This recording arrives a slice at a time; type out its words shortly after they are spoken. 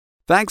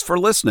Thanks for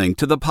listening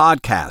to the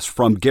podcast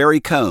from Gary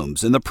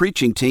Combs and the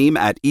preaching team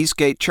at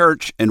Eastgate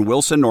Church in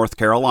Wilson, North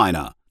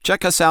Carolina.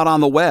 Check us out on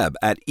the web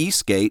at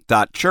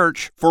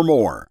eastgate.church for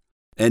more.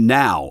 And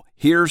now,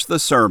 here's the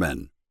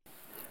sermon.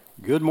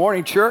 Good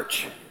morning,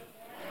 church.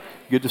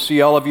 Good to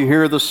see all of you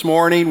here this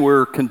morning.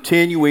 We're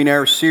continuing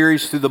our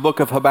series through the book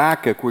of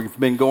Habakkuk. We've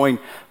been going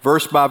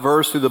verse by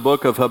verse through the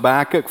book of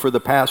Habakkuk for the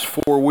past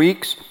 4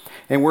 weeks.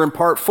 And we're in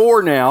part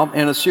 4 now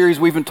in a series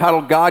we've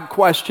entitled God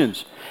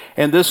Questions.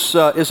 And this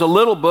is a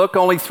little book,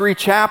 only 3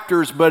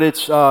 chapters, but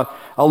it's a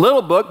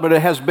little book, but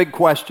it has big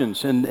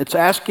questions. And it's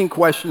asking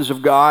questions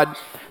of God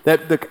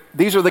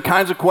these are the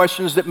kinds of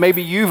questions that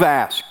maybe you've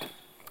asked.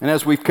 And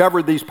as we've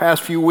covered these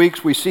past few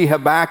weeks, we see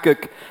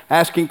Habakkuk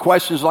asking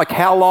questions like,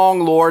 how long,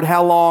 Lord?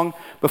 How long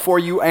before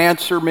you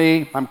answer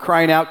me? I'm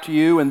crying out to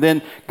you. And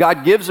then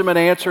God gives him an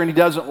answer, and he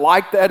doesn't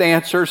like that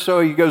answer.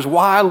 So he goes,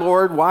 why,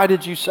 Lord? Why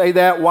did you say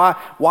that?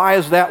 Why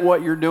is that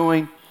what you're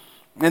doing?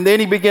 And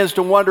then he begins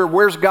to wonder,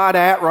 where's God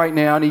at right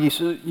now? And he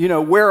says,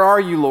 where are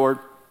you, Lord?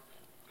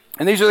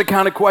 And these are the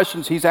kind of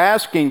questions he's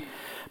asking,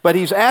 but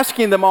he's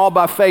asking them all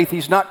by faith.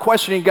 He's not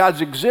questioning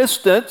God's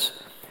existence.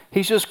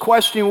 He's just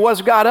questioning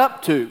what's God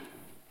up to.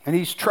 And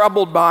he's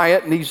troubled by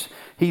it, and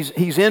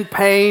he's in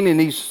pain, and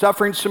he's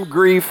suffering some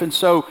grief, and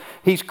so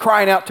he's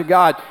crying out to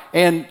God.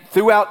 And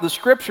throughout the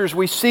scriptures,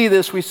 we see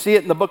this. We see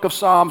it in the book of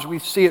Psalms. We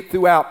see it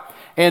throughout.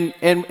 And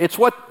it's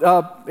what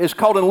is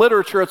called in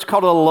literature, it's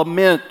called a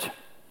lament.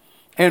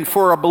 And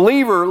for a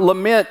believer,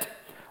 lament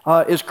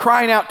is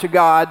crying out to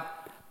God,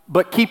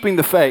 but keeping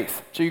the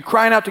faith. So you're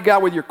crying out to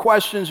God with your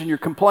questions and your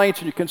complaints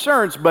and your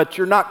concerns, but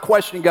you're not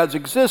questioning God's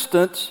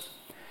existence.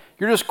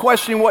 You're just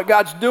questioning what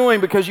God's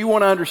doing because you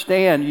want to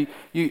understand.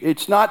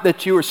 It's not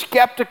that you are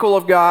skeptical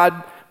of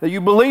God, that you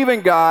believe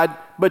in God,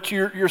 but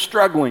you're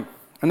struggling.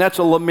 And that's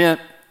a lament.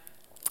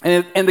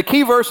 And the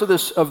key verse of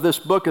this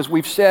book, as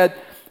we've said,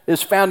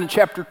 is found in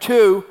chapter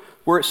 2,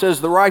 where it says,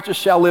 the righteous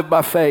shall live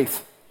by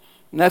faith.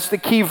 And that's the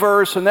key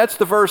verse, and that's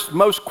the verse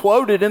most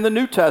quoted in the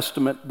New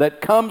Testament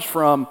that comes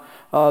from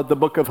the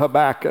book of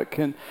Habakkuk.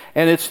 And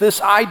it's this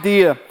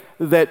idea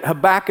that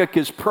Habakkuk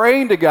is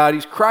praying to God.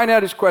 He's crying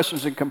out his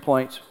questions and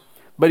complaints,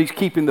 but he's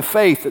keeping the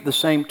faith at the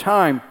same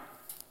time.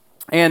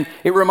 And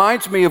it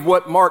reminds me of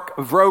what Mark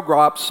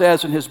Vroegop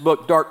says in his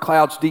book, Dark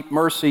Clouds, Deep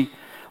Mercy.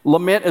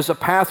 Lament is a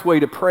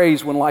pathway to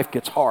praise when life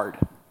gets hard.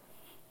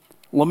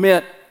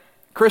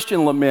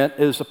 Christian lament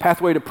is a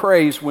pathway to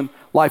praise when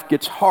life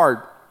gets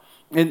hard.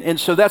 And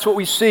so that's what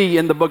we see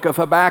in the book of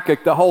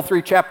Habakkuk. The whole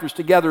 3 chapters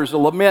together is a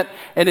lament,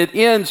 and it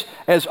ends,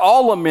 as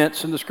all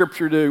laments in the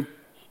scripture do,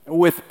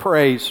 with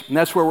praise. And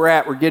that's where we're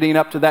at. We're getting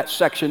up to that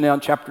section now in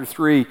chapter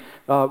 3,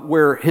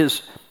 where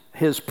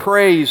his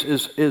praise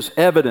is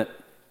evident.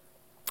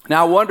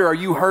 Now I wonder, are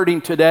you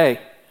hurting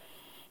today?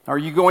 Are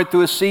you going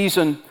through a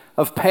season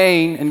of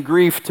pain and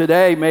grief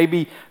today?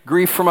 Maybe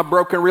grief from a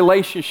broken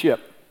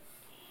relationship.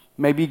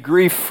 Maybe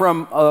grief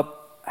from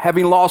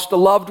having lost a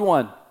loved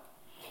one.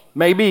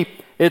 Maybe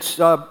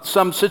it's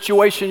some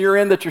situation you're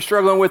in that you're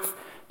struggling with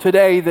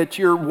today that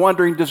you're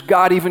wondering, does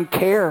God even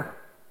care?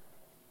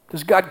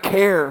 Does God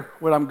care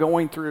what I'm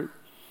going through?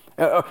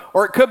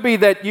 Or it could be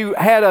that you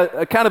had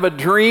a kind of a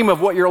dream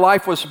of what your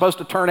life was supposed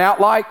to turn out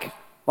like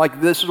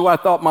this is what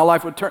I thought my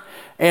life would turn,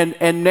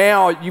 and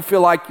now you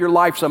feel like your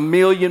life's a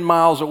million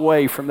miles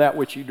away from that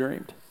which you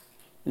dreamed.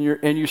 And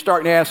you're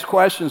starting to ask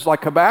questions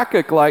like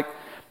Habakkuk, like,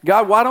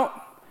 God, why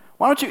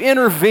don't you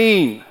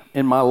intervene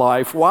in my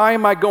life? Why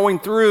am I going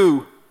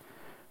through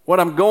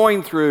what I'm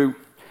going through?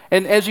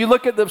 And as you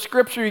look at the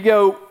scripture, you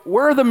go,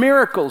 where are the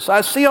miracles?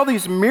 I see all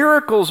these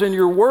miracles in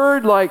your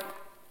word, like,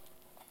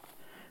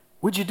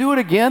 would you do it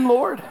again,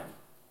 Lord?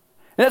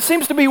 And that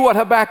seems to be what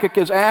Habakkuk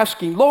is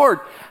asking. Lord,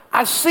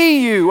 I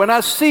see you and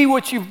I see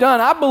what you've done.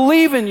 I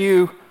believe in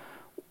you.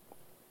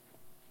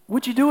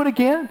 Would you do it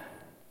again?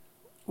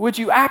 Would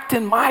you act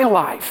in my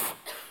life?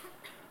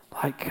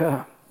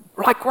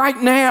 Like right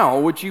now,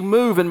 would you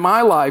move in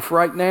my life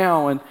right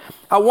now? And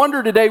I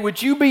wonder today,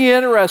 would you be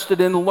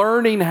interested in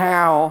learning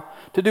how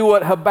to do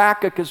what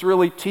Habakkuk is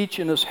really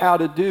teaching us how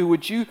to do?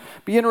 Would you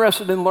be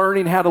interested in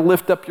learning how to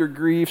lift up your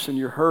griefs and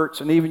your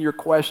hurts and even your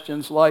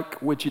questions like,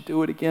 would you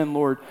do it again,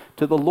 Lord,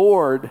 to the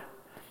Lord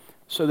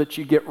so that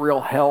you get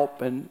real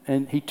help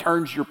and he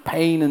turns your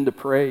pain into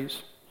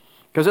praise?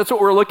 Because that's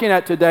what we're looking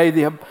at today.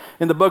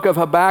 In the book of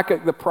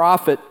Habakkuk, the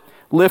prophet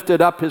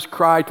lifted up his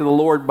cry to the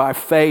Lord by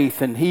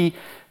faith, and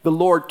the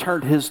Lord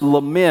turned his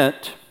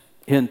lament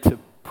into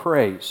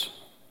praise.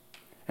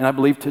 And I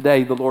believe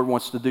today the Lord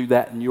wants to do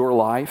that in your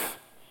life.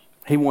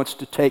 He wants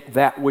to take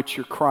that which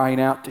you're crying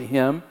out to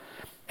him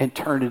and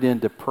turn it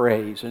into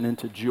praise and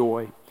into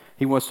joy.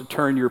 He wants to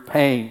turn your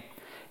pain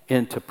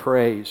into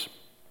praise.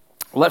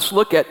 Let's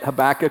look at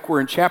Habakkuk.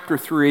 We're in chapter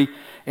 3,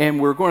 and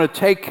we're going to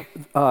take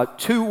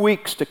 2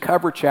 weeks to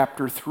cover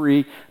chapter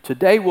 3.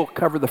 Today we'll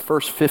cover the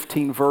first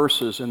 15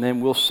 verses, and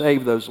then we'll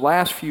save those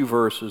last few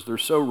verses. They're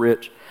so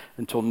rich,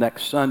 until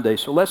next Sunday.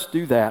 So let's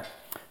do that,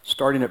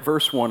 starting at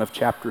verse 1 of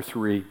chapter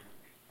 3.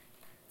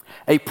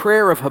 A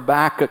prayer of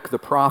Habakkuk the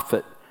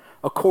prophet,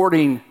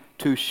 according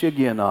to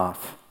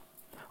Shigionoth.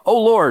 O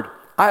Lord,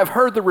 I have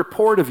heard the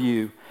report of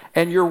you,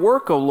 and your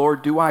work, O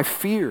Lord, do I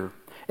fear.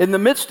 In the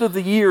midst of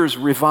the years,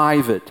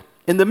 revive it.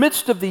 In the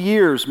midst of the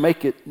years,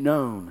 make it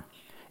known.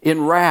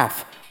 In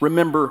wrath,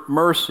 remember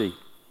mercy.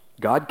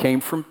 God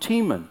came from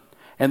Teman,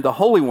 and the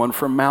Holy One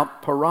from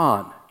Mount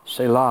Paran,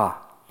 Selah.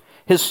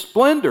 His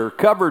splendor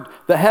covered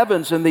the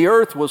heavens, and the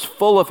earth was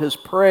full of his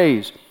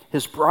praise.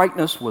 His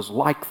brightness was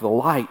like the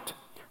light.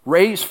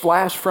 Rays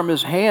flashed from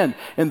his hand,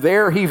 and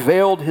there he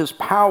veiled his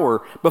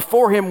power.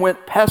 Before him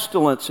went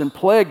pestilence, and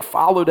plague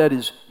followed at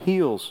his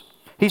heels.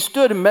 He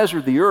stood and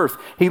measured the earth.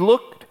 He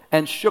looked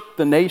and shook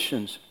the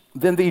nations.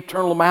 Then the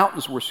eternal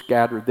mountains were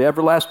scattered. The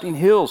everlasting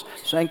hills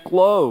sank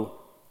low.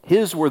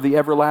 His were the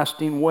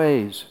everlasting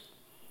ways.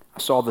 I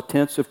saw the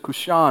tents of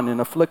Cushan in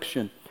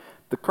affliction.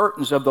 The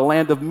curtains of the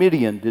land of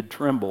Midian did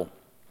tremble.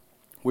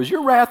 Was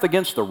your wrath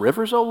against the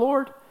rivers, O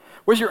Lord?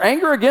 Was your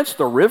anger against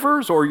the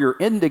rivers, or your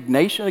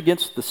indignation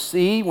against the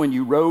sea when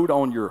you rode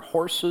on your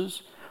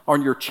horses,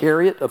 on your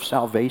chariot of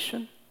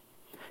salvation?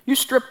 You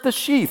stripped the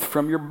sheath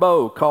from your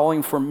bow,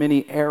 calling for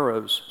many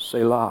arrows,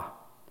 Selah.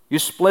 You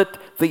split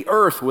the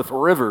earth with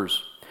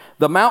rivers.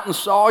 The mountains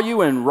saw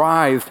you and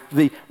writhed.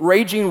 The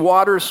raging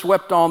waters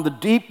swept on. The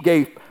deep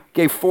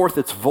gave forth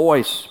its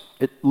voice.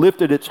 It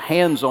lifted its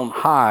hands on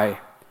high.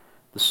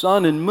 The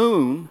sun and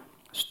moon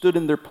stood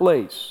in their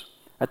place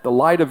at the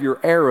light of your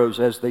arrows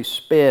as they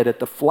sped, at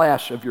the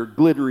flash of your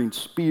glittering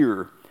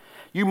spear.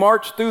 You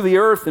marched through the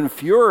earth in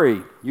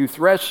fury. You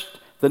threshed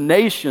the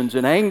nations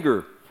in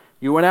anger.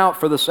 You went out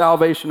for the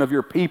salvation of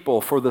your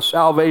people, for the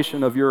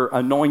salvation of your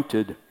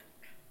anointed.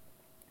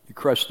 You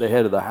crushed the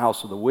head of the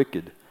house of the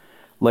wicked,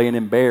 laying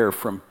him bare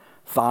from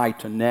thigh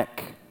to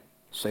neck.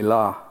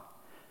 Selah.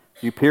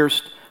 You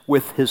pierced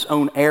with his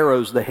own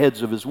arrows the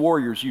heads of his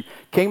warriors. You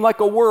came like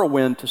a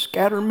whirlwind to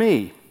scatter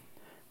me,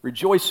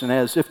 rejoicing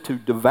as if to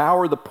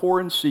devour the poor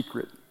in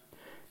secret.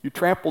 You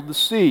trampled the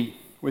sea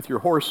with your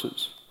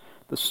horses,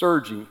 the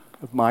surging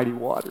of mighty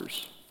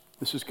waters.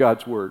 This is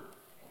God's word.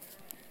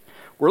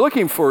 We're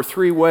looking for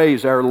three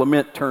ways our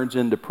lament turns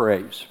into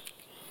praise.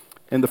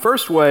 And the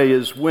first way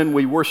is when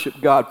we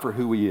worship God for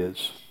who he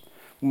is.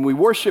 When we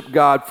worship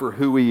God for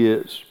who he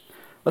is.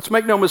 Let's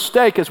make no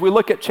mistake, as we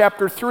look at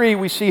chapter 3,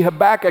 we see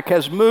Habakkuk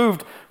has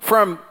moved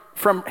from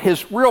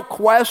his real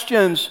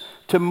questions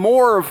to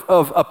more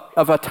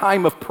of a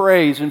time of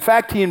praise. In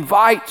fact, he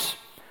invites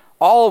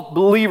all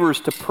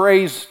believers to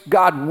praise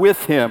God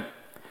with him.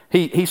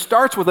 He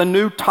starts with a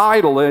new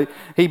title.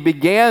 He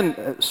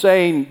began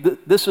saying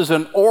this is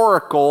an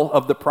oracle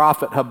of the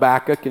prophet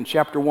Habakkuk in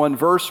chapter 1,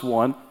 verse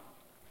 1.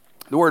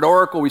 The word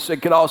oracle, we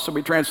said, could also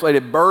be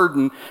translated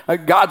burden.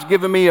 God's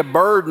given me a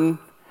burden,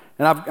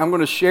 and I'm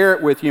going to share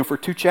it with you. And for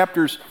 2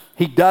 chapters,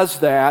 he does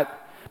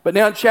that. But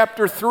now in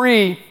chapter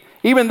 3,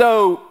 even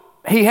though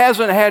he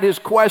hasn't had his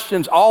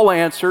questions all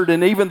answered,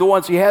 and even the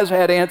ones he has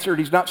had answered,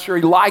 he's not sure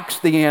he likes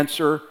the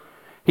answer,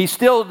 he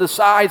still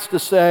decides to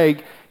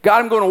say, God,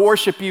 I'm going to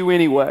worship you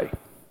anyway.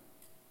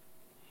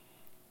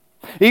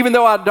 Even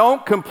though I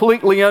don't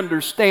completely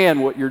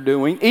understand what you're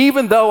doing,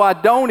 even though I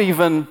don't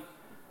even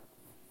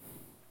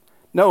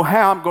know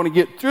how I'm going to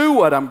get through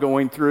what I'm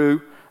going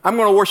through, I'm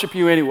going to worship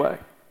you anyway.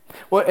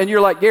 Well, and you're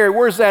like, Gary,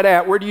 where's that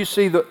at? Where do you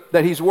see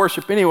that he's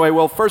worship anyway?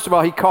 Well, first of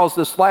all, he calls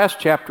this last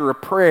chapter a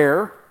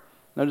prayer.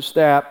 Notice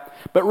that.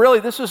 But really,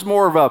 this is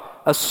more of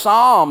a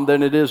psalm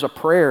than it is a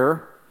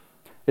prayer.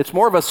 It's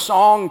more of a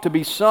song to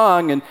be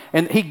sung.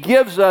 And he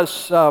gives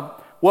us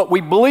what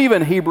we believe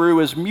in Hebrew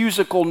is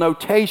musical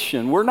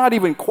notation. We're not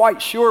even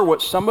quite sure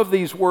what some of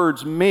these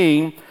words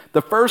mean.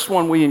 The first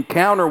one we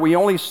encounter, we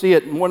only see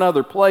it in one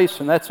other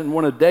place, and that's in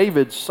one of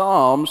David's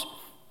Psalms.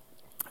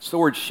 It's the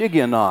word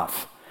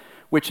Shigionoth,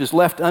 which is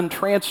left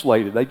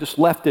untranslated. They just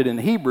left it in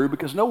Hebrew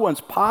because no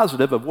one's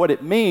positive of what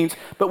it means,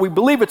 but we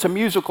believe it's a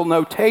musical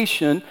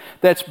notation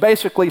that's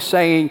basically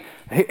saying,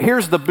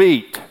 here's the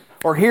beat,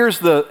 or here's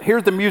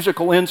the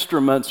musical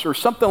instruments, or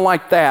something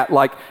like that,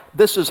 like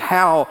this is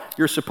how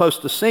you're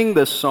supposed to sing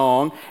this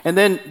song. And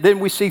then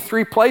we see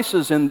 3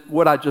 places in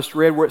what I just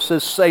read where it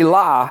says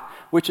Selah,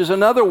 which is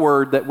another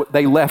word that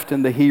they left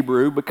in the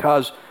Hebrew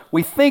because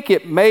we think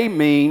it may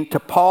mean to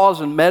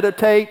pause and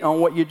meditate on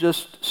what you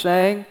just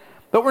sang.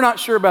 But we're not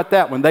sure about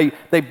that one.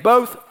 They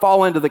both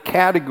fall into the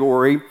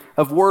category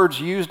of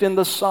words used in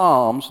the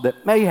Psalms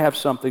that may have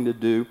something to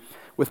do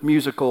with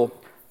musical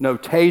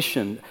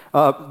notation.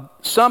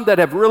 Some that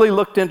have really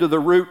looked into the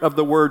root of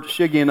the word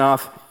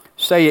Shigionoth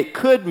say it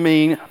could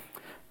mean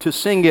to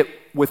sing it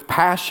with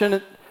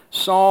passionate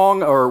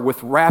song or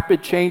with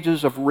rapid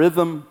changes of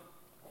rhythm.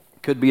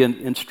 Could be an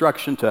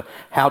instruction to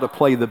how to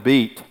play the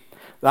beat.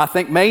 I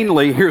think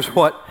mainly here's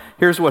what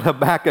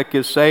Habakkuk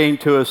is saying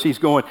to us. He's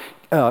going,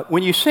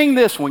 when you sing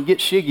this one, get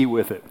shiggy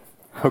with it,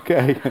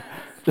 okay?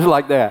 Just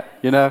like that,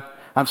 you know?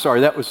 I'm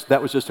sorry, that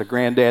was just a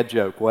granddad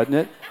joke, wasn't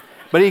it?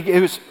 But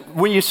it was,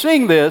 when you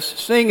sing this,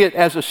 sing it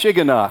as a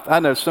Shigionoth. I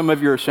know some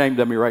of you are ashamed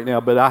of me right now,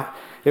 but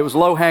it was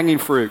low-hanging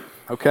fruit,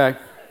 okay?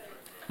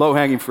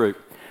 Low-hanging fruit.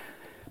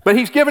 But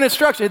he's given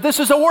instruction. This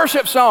is a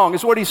worship song,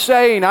 is what he's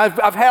saying.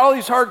 I've had all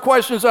these hard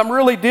questions. I'm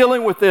really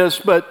dealing with this,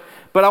 but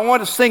But I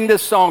want to sing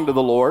this song to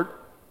the Lord.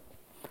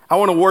 I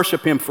want to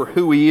worship Him for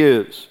who He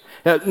is.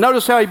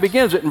 Notice how he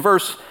begins it in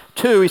verse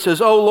 2. He says,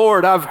 "Oh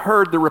Lord, I've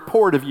heard the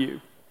report of you."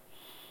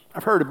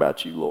 I've heard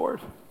about you, Lord.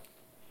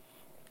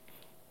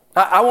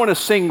 I want to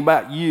sing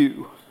about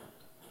you.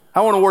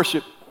 I want to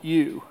worship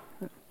you.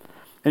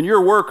 And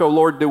your work, O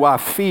Lord, do I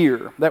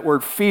fear. That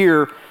word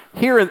fear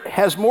here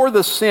has more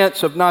the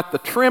sense of not the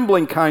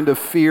trembling kind of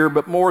fear,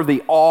 but more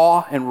the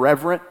awe and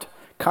reverent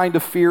kind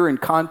of fear in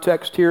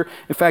context here.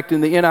 In fact, in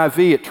the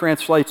NIV, it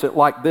translates it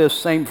like this,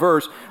 same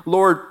verse.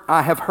 "Lord,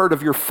 I have heard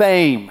of your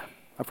fame."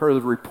 I've heard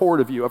of the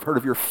report of you. I've heard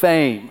of your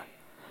fame.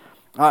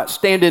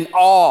 Stand in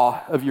awe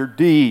of your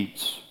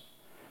deeds.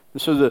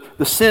 And so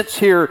the sense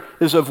here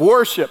is of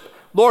worship.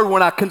 Lord,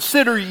 when I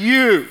consider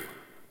you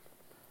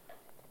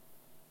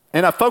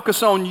and I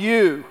focus on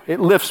you,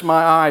 it lifts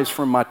my eyes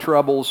from my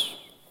troubles.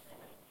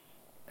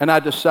 And I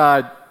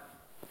decide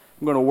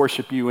I'm going to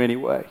worship you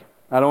anyway.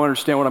 I don't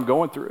understand what I'm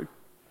going through.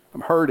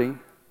 I'm hurting.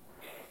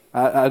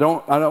 I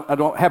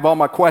don't have all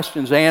my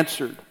questions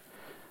answered.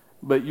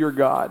 But you're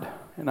God,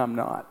 and I'm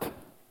not.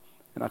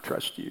 And I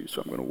trust you,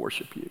 so I'm going to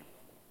worship you.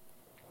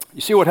 You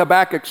see what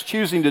Habakkuk's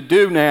choosing to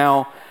do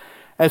now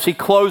as he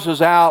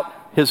closes out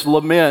his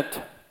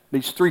lament,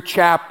 these 3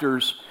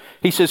 chapters.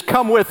 He says,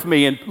 "Come with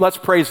me and let's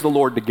praise the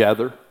Lord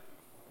together."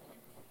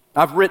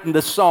 I've written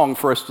this song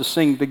for us to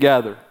sing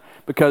together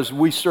because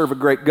we serve a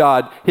great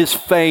God. His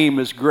fame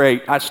is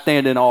great. I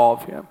stand in awe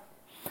of Him.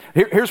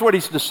 Here's what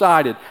he's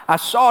decided. I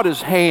sought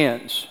His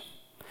hands,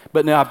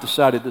 but now I've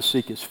decided to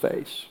seek His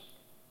face.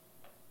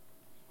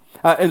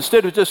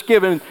 Instead of just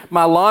giving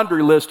my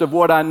laundry list of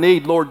what I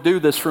need, Lord, do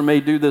this for me,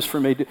 do this for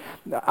me.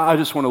 I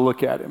just want to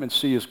look at Him and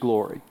see His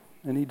glory.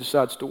 And he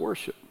decides to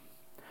worship.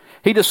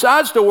 He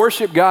decides to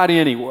worship God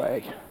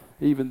anyway,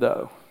 even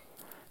though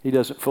he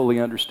doesn't fully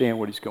understand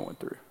what he's going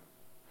through.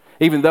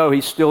 Even though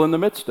he's still in the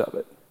midst of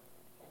it.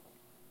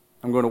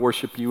 I'm going to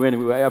worship you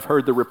anyway. I've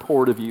heard the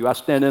report of you. I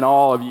stand in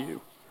awe of you.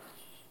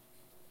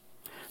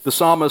 The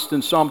psalmist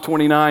in Psalm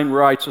 29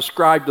 writes,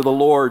 "Ascribe to the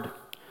Lord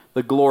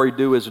the glory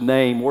due His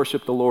name.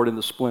 Worship the Lord in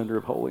the splendor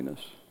of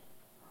holiness."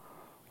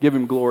 Give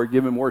Him glory,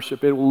 give Him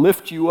worship. It will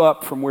lift you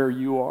up from where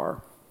you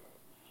are.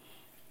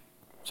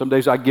 Some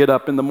days I get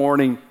up in the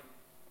morning.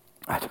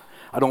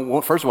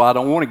 First of all, I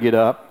don't want to get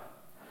up.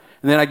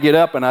 And then I get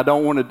up and I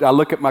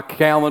look at my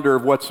calendar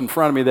of what's in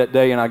front of me that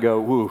day and I go,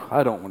 "Woo,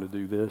 I don't want to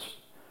do this.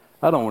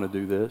 I don't want to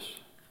do this."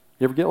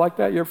 You ever get like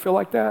that? You ever feel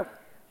like that?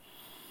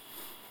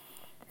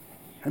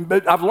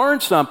 But I've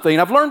learned something.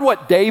 I've learned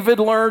what David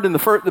learned in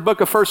the book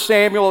of 1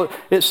 Samuel.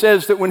 It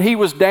says that when he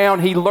was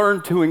down, he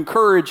learned to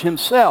encourage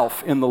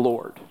himself in the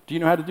Lord. Do you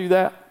know how to do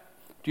that?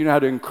 Do you know how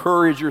to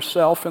encourage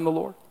yourself in the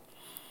Lord?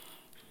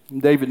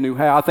 And David knew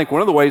how. I think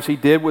one of the ways he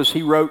did was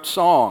he wrote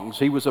songs.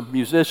 He was a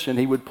musician.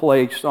 He would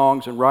play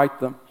songs and write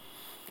them.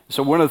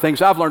 So one of the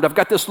things I've learned, I've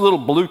got this little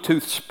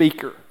Bluetooth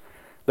speaker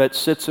that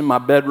sits in my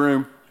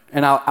bedroom.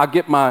 And I'll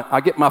get my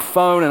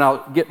phone and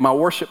I'll get my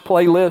worship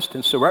playlist.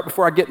 And so right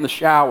before I get in the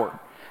shower,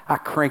 I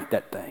crank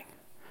that thing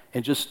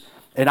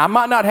and I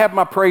might not have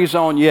my praise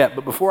on yet,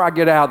 but before I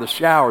get out of the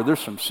shower, there's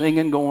some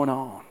singing going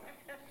on.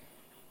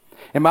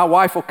 And my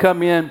wife will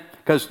come in,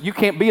 because you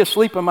can't be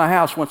asleep in my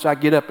house once I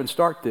get up and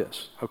start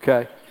this,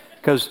 okay?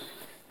 Because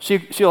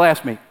she'll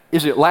ask me,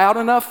 "Is it loud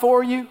enough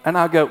for you?" And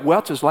I'll go, "Well,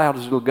 it's as loud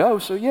as it'll go,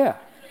 so yeah."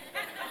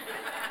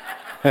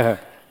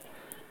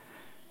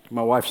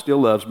 My wife still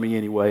loves me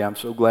anyway, I'm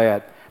so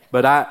glad.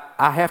 But I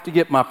have to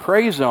get my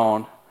praise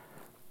on.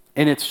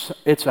 And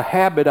it's a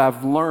habit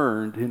I've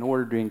learned in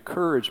order to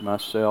encourage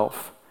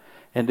myself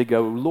and to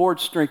go, "Lord,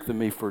 strengthen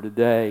me for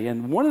today."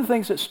 And one of the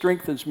things that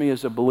strengthens me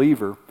as a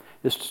believer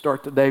is to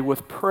start the day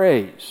with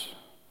praise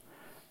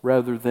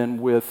rather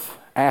than with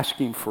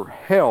asking for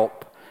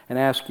help and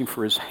asking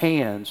for His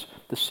hands,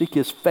 to seek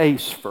His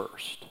face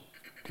first,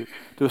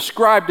 to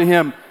ascribe to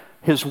Him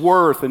His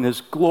worth and His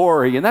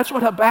glory. And that's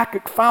what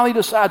Habakkuk finally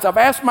decides. I've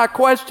asked my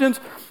questions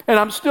and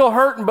I'm still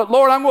hurting, but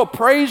Lord, I'm going to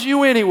praise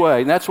you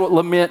anyway. And that's what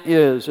lament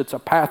is. It's a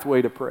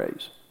pathway to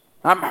praise.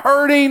 I'm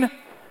hurting,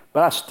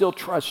 but I still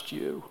trust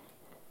you.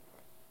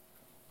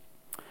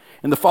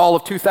 In the fall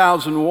of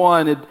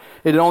 2001, it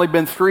had only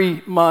been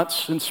 3 months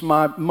since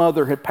my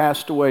mother had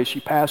passed away. She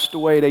passed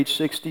away at age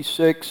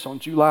 66 on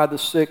July the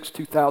 6th,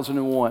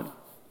 2001.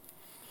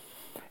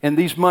 And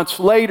these months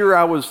later,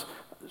 I was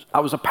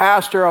a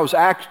pastor. I was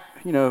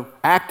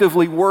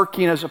actively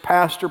working as a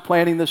pastor,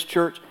 planting this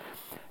church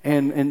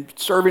and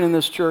serving in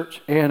this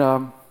church.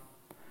 And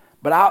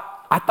but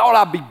I thought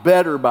I'd be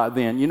better by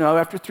then. You know,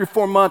 after 3 or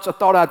 4 months, I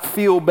thought I'd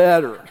feel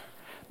better.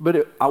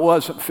 But I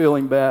wasn't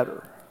feeling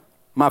better.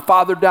 My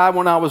father died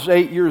when I was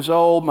 8 years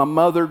old. My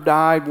mother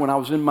died when I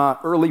was in my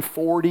early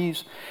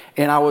 40s.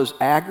 And I was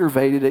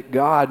aggravated at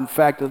God. In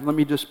fact, let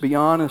me just be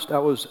honest, I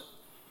was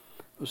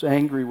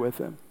angry with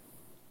Him.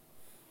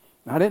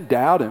 I didn't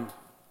doubt Him.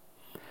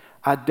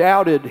 I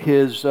doubted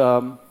His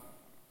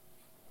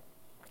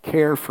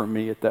care for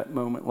me at that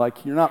moment.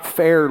 Like, you're not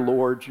fair,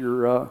 Lord.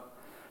 You're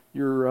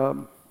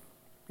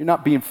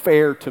not being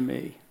fair to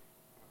me.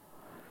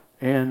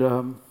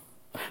 And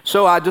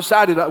So I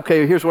decided,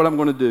 okay, here's what I'm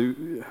going to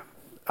do.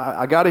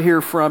 I got to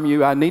hear from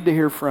you. I need to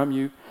hear from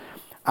you.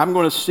 I'm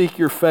going to seek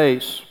your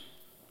face.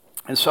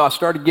 And so I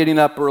started getting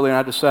up early, and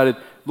I decided,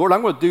 Lord,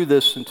 I'm going to do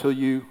this until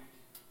you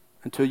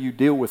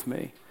deal with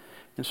me.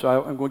 And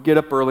so I'm going to get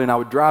up early, and I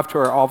would drive to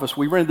our office.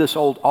 We rented this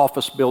old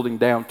office building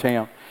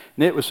downtown,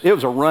 and it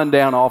was a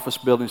rundown office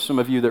building. Some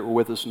of you that were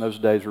with us in those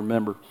days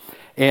remember.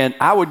 And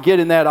I would get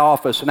in that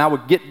office, and I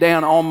would get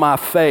down on my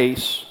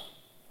face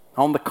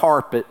on the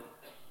carpet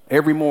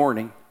every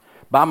morning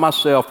by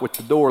myself with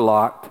the door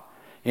locked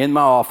in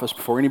my office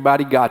before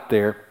anybody got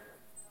there.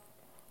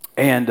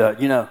 And,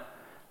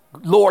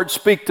 Lord,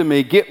 speak to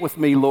me. Get with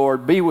me,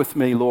 Lord. Be with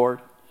me,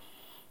 Lord.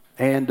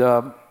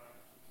 And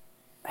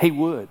he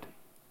would.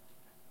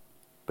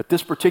 But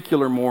this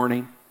particular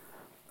morning,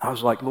 I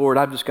was like, Lord,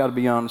 I've just got to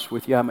be honest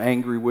with you. I'm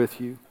angry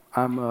with you.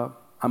 I'm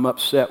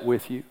upset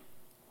with you.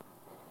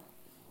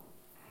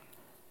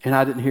 And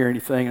I didn't hear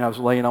anything, and I was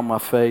laying on my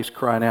face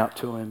crying out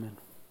to him. And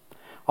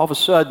all of a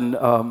sudden,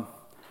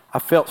 I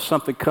felt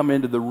something come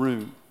into the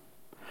room.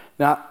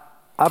 Now,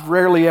 I've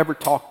rarely ever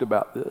talked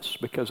about this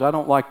because I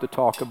don't like to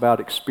talk about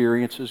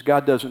experiences.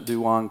 God doesn't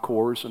do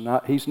encores, and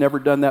he's never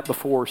done that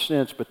before or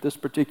since. But this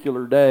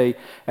particular day,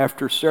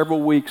 after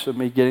several weeks of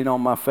me getting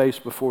on my face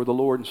before the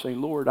Lord and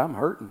saying, Lord, I'm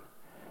hurting.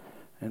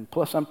 And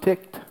plus, I'm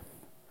ticked.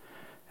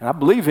 And I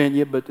believe in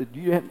you, but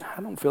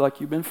I don't feel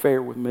like you've been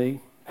fair with me.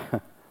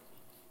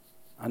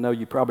 I know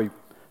you're probably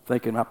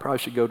thinking, I probably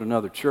should go to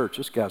another church.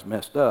 This guy's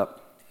messed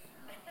up.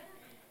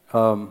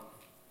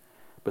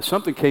 But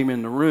something came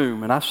in the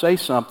room, and I say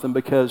something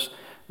because,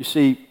 you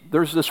see,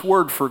 there's this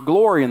word for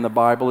glory in the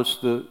Bible. It's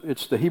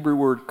the Hebrew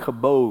word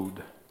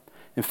kabod.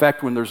 In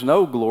fact, when there's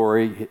no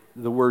glory,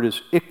 the word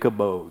is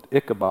ichabod,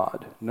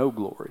 no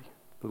glory.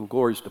 The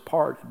glory is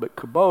departed. But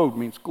kabod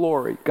means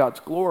glory,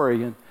 God's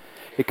glory. And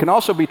it can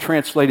also be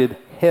translated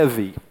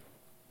heavy.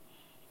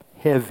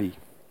 Heavy.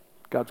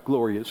 God's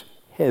glory is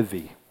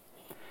heavy.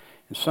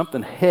 And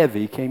something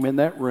heavy came in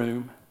that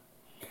room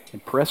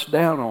and pressed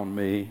down on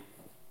me.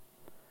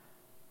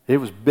 It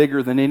was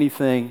bigger than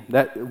anything.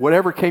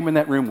 Whatever came in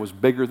that room was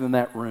bigger than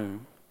that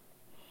room.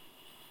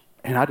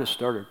 And I just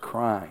started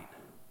crying.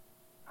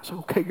 I said,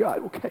 okay,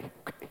 God, okay.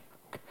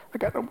 I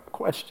got no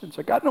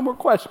more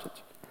questions.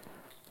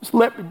 Just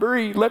let me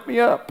breathe. Let me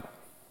up.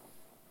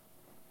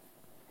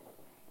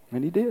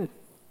 And he did.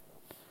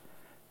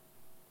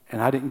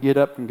 And I didn't get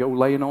up and go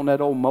laying on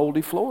that old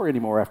moldy floor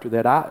anymore after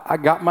that. I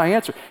got my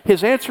answer.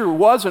 His answer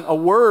wasn't a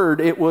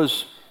word. It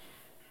was,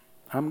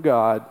 I'm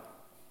God.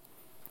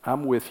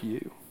 I'm with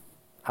you.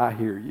 I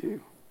hear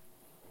you.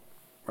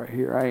 Right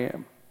here I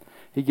am.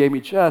 He gave me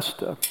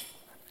just a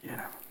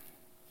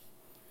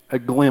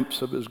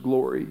glimpse of his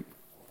glory.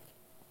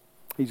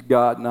 He's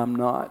God and I'm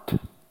not.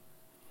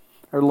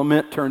 Our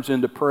lament turns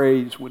into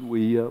praise when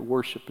we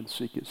worship and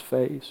seek his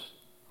face.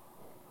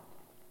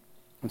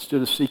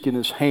 Instead of seeking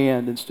his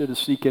hand, instead of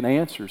seeking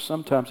answers,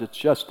 sometimes it's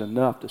just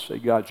enough to say,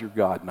 God, you're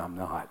God and I'm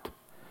not.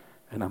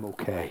 And I'm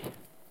okay.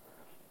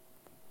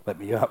 Let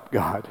me up,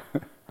 God.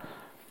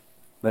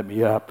 Let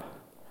me up.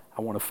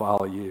 I want to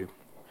follow you.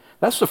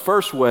 That's the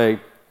first way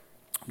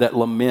that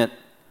lament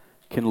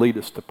can lead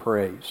us to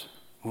praise,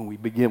 when we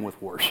begin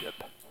with worship.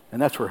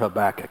 And that's where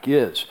Habakkuk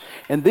is.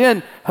 And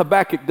then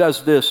Habakkuk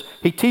does this.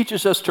 He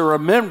teaches us to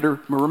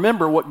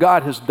remember what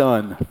God has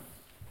done.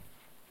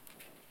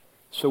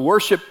 So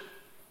worship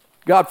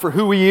God for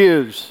who he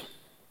is.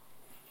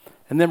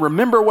 And then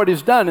remember what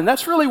he's done. And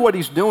that's really what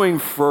he's doing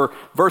for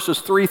verses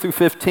 3 through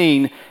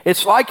 15.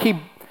 It's like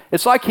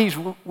he's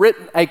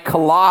written a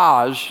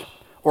collage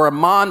or a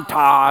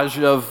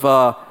montage of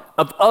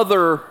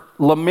other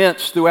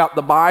laments throughout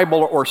the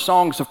Bible or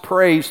songs of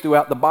praise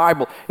throughout the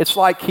Bible. It's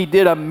like he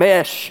did a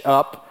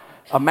mashup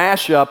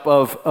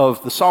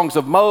of the songs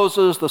of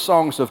Moses, the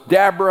songs of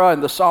Deborah,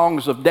 and the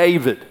songs of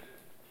David.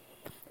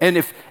 And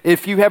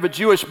if you have a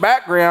Jewish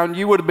background,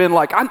 you would have been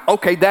like,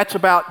 okay, that's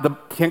about the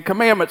Ten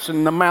Commandments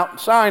and the Mount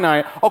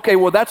Sinai. Okay,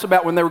 well, that's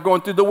about when they were going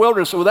through the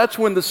wilderness. So that's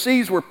when the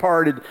seas were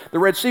parted, the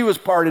Red Sea was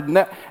parted.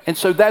 And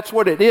so that's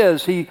what it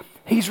is.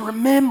 He's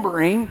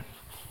remembering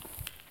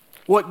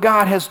what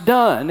God has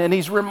done. And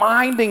he's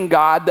reminding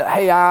God that,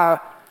 hey,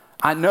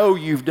 I know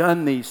you've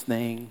done these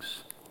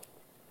things.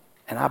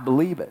 And I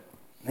believe it.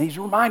 And he's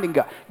reminding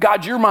God,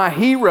 God, you're my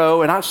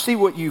hero, and I see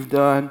what you've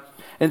done.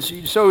 And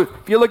so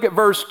if you look at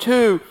verse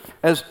 2,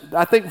 as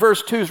I think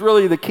verse 2 is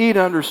really the key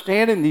to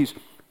understanding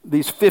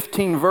these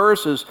 15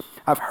 verses.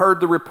 I've heard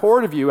the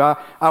report of you.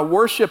 I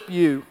worship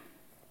you.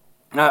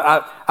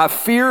 I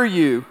fear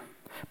you.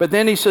 But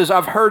then he says,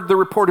 I've heard the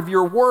report of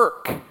your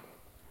work.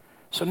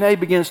 So now he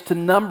begins to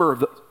number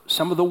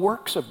some of the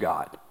works of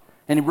God.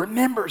 And he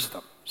remembers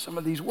them, some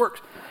of these works.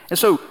 And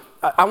so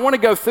I want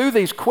to go through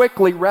these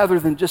quickly rather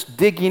than just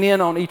digging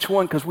in on each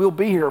one, because we'll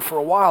be here for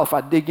a while if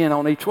I dig in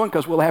on each one,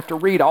 because we'll have to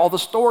read all the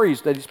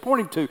stories that he's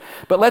pointing to.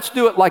 But let's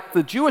do it like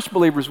the Jewish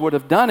believers would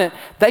have done it.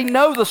 They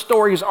know the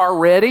stories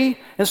already,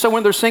 and so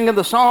when they're singing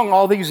the song,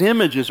 all these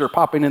images are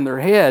popping in their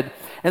head.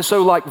 And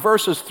so like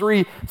verses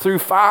 3 through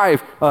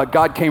 5,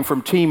 God came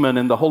from Teman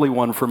and the Holy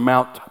One from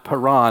Mount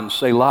Paran,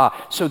 Selah.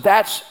 So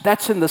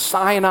that's in the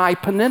Sinai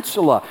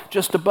Peninsula,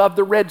 just above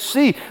the Red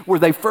Sea, where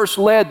they first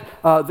led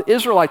the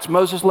Israelites.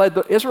 Moses led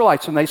the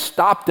Israelites, and they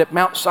stopped at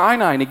Mount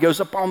Sinai, and he goes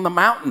up on the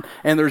mountain,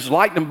 and there's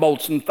lightning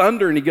bolts and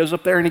thunder, and he goes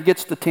up there and he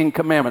gets the 10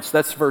 Commandments.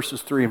 That's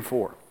verses 3 and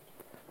 4.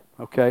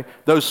 Okay?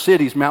 Those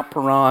cities, Mount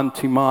Paran,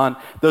 Teman,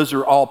 those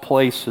are all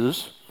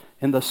places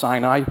in the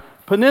Sinai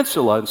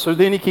Peninsula. And so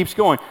then he keeps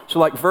going. So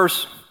like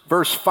verse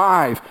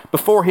 5,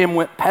 before him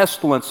went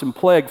pestilence and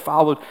plague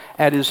followed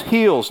at his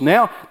heels.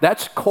 Now,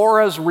 that's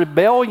Korah's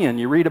rebellion.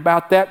 You read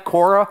about that.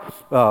 Korah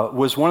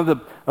was one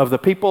of the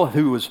people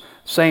who was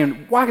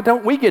saying, why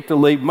don't we get to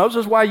lead?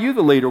 Moses, why are you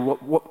the leader?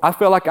 I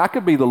feel like I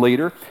could be the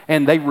leader.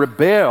 And they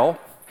rebel,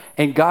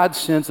 and God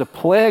sends a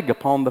plague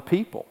upon the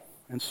people.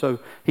 And so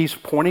he's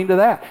pointing to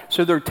that.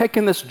 So they're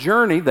taking this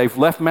journey. They've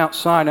left Mount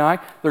Sinai.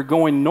 They're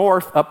going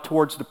north up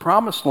towards the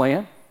Promised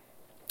Land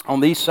on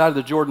the east side of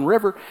the Jordan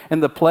River,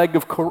 and the plague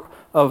of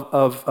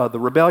the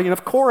rebellion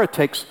of Korah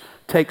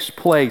takes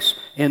place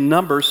in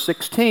Numbers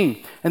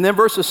 16. And then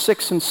verses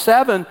 6 and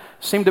 7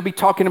 seem to be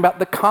talking about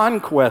the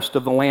conquest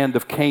of the land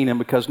of Canaan,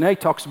 because now he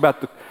talks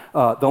about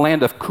the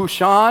land of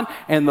Cushan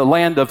and the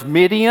land of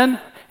Midian.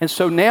 And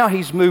so now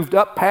he's moved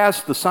up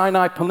past the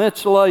Sinai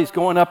Peninsula. He's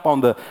going up on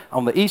the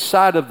east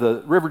side of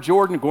the River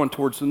Jordan, going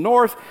towards the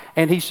north.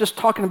 And he's just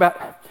talking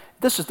about,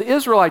 this is the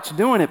Israelites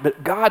doing it,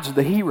 but God's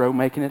the hero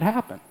making it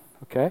happen.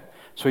 Okay?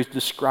 So he's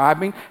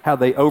describing how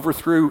they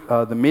overthrew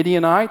the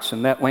Midianites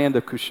in that land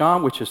of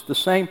Cushan, which is the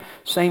same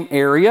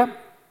area.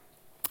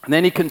 And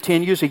then he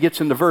continues. He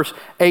gets into verse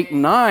 8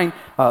 and 9,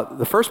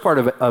 the first part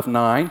of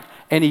 9,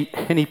 and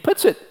he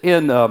puts it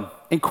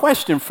in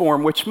question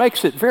form, which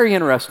makes it very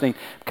interesting,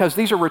 because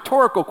these are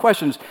rhetorical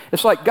questions.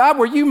 It's like, God,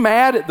 were you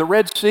mad at the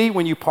Red Sea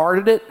when you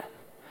parted it?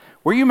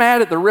 Were you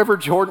mad at the River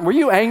Jordan? Were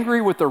you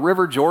angry with the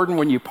River Jordan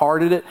when you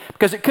parted it?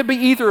 Because it could be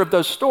either of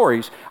those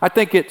stories. I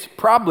think it's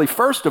probably,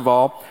 first of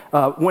all,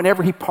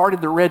 whenever he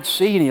parted the Red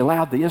Sea and he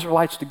allowed the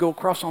Israelites to go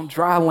across on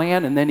dry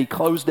land, and then he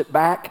closed it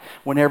back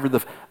whenever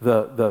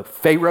the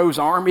Pharaoh's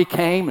army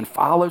came and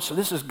followed. So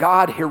this is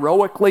God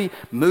heroically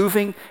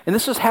moving, and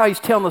this is how he's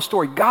telling the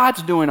story.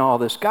 God's doing all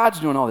this. God's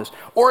doing all this.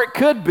 Or it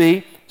could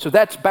be, so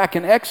that's back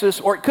in Exodus,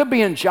 or it could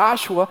be in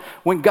Joshua,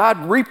 when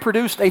God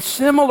reproduced a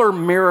similar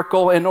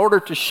miracle in order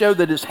to show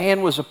that his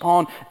hand was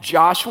upon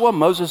Joshua.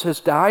 Moses has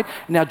died.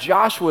 Now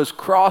Joshua is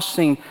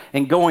crossing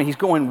and he's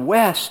going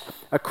west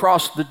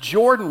across the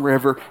Jordan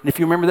River. And if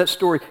you remember that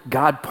story,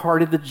 God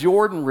parted the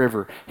Jordan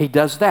River. He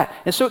does that.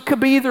 And so it could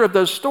be either of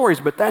those stories,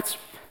 but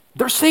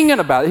they're singing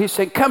about it. He's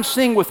saying, come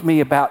sing with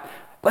me about,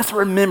 let's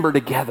remember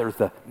together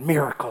the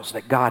miracles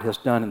that God has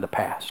done in the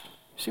past.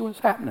 See what's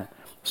happening?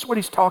 That's what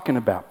he's talking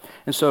about.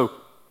 And so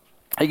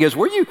he goes,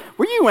 were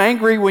you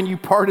angry when you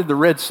parted the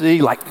Red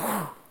Sea like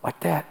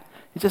that?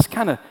 He just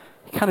kind of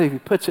he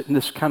puts it in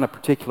this kind of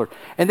particular.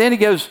 And then he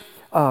goes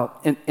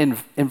in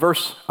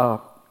verse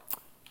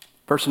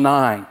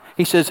 9.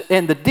 He says,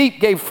 and the deep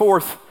gave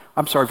forth,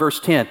 verse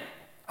 10.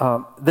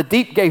 The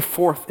deep gave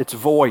forth its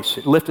voice.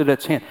 It lifted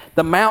its hand.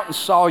 The mountains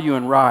saw you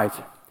and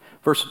writhed.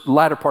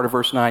 Latter part of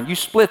verse 9. You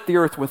split the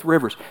earth with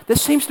rivers.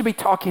 This seems to be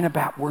talking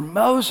about where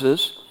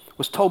Moses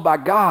was told by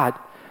God,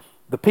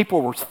 the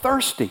people were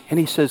thirsty. And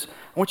he says,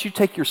 I want you to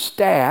take your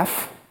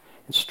staff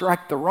and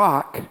strike the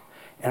rock,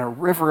 and a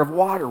river of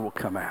water will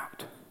come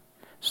out.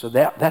 So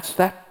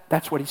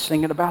that's what he's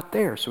singing about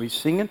there. So he's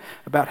singing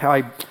about how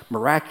he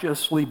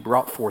miraculously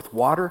brought forth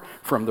water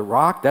from the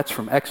rock. That's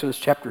from Exodus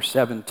chapter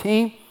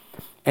 17.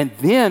 And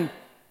then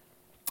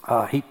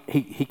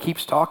he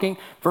keeps talking.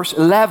 Verse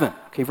 11.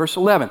 Okay, verse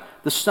 11.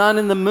 The sun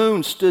and the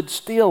moon stood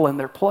still in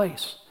their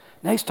place.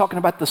 Now he's talking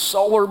about the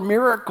solar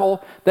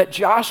miracle that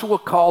Joshua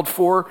called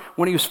for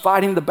when he was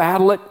fighting the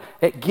battle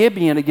at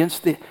Gibeon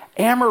against the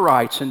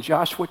Amorites in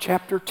Joshua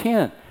chapter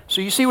 10.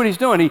 So you see what he's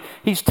doing.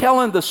 He's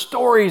telling the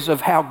stories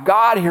of how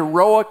God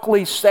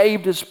heroically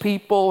saved his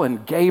people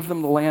and gave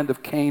them the land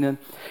of Canaan.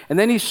 And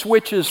then he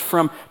switches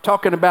from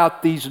talking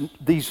about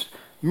these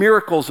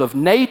miracles of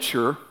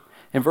nature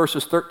in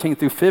verses 13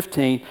 through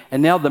 15,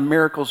 and now the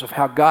miracles of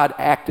how God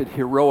acted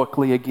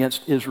heroically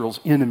against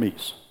Israel's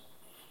enemies.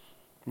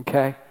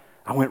 Okay?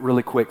 I went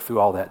really quick through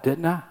all that,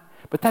 didn't I?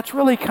 But that's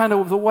really kind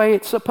of the way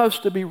it's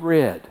supposed to be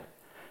read.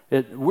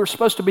 We're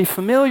supposed to be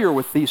familiar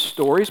with these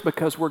stories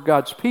because we're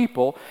God's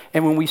people.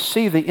 And when we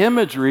see the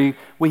imagery,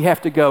 we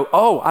have to go,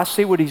 oh, I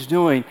see what he's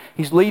doing.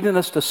 He's leading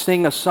us to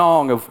sing a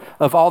song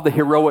of all the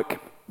heroic,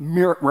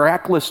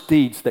 miraculous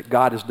deeds that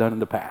God has done in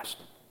the past.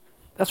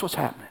 That's what's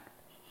happening.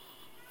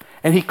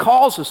 And he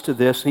calls us to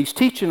this, and he's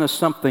teaching us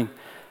something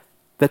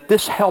that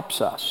this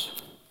helps us.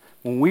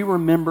 When we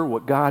remember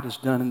what God has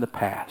done in the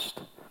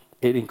past,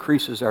 it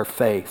increases our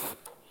faith.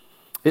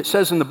 It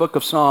says in the book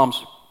of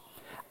Psalms,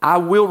 I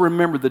will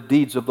remember the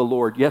deeds of the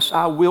Lord. Yes,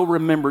 I will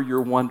remember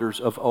your wonders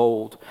of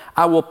old.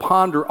 I will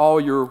ponder all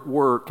your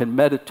work and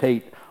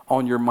meditate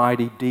on your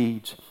mighty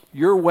deeds.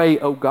 Your way,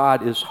 O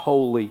God, is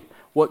holy.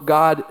 What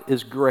God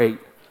is great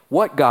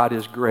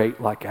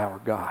like our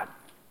God?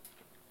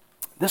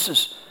 This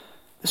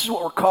is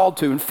what we're called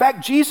to. In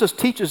fact, Jesus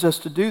teaches us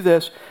to do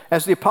this.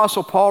 As the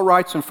Apostle Paul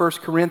writes in 1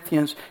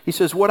 Corinthians, he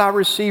says, what I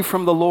received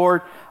from the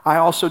Lord, I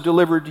also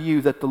delivered to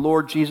you, that the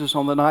Lord Jesus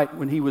on the night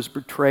when he was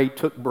betrayed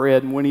took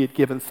bread, and when he had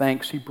given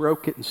thanks, he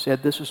broke it and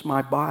said, this is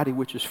my body,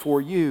 which is for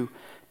you.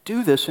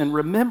 Do this in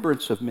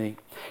remembrance of me.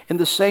 In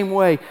the same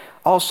way,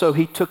 also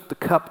he took the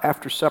cup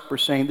after supper,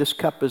 saying, this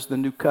cup is the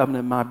new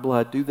covenant in my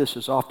blood. Do this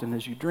as often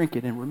as you drink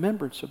it in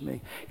remembrance of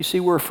me. You see,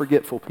 we're a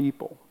forgetful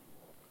people.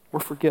 We're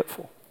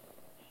forgetful.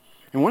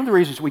 And one of the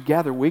reasons we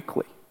gather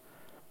weekly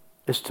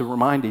is to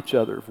remind each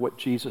other of what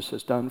Jesus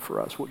has done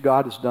for us, what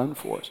God has done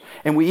for us.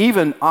 And we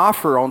even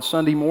offer on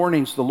Sunday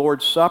mornings the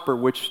Lord's Supper,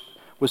 which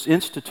was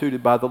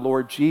instituted by the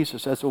Lord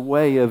Jesus as a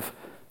way of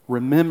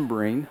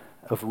remembrance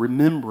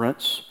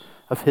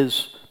of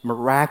his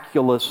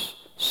miraculous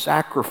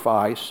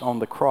sacrifice on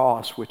the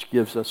cross, which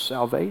gives us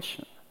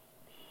salvation.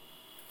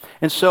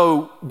 And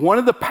so one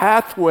of the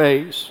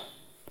pathways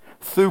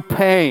through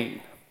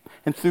pain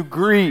and through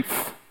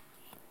grief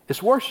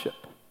is worship,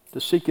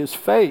 to seek his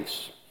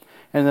face.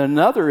 And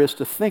another is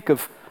to think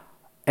of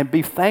and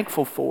be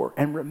thankful for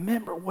and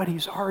remember what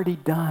he's already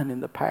done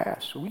in the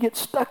past. We get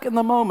stuck in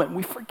the moment and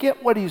we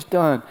forget what he's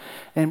done.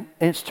 And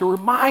it's to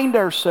remind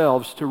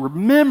ourselves to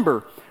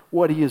remember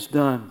what he has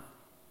done.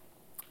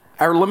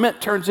 Our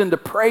lament turns into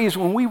praise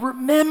when we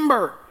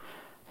remember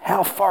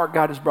how far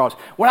God has brought us.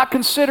 When I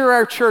consider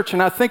our church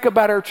and I think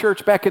about our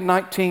church back in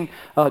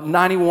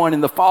 1991, in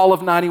the fall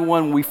of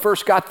 91, when we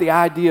first got the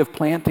idea of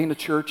planting a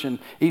church in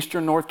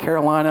eastern North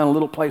Carolina in a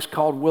little place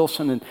called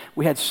Wilson, and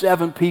we had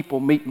 7 people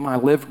meet in my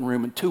living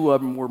room, and 2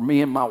 of them were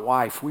me and my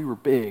wife. We were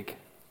big.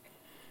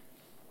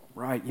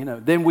 Right,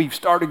 Then we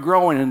started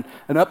growing, and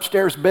an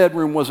upstairs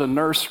bedroom was a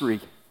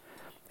nursery.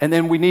 And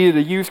then we needed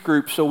a youth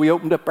group, so we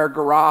opened up our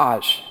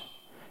garage.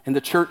 And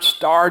the church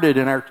started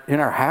in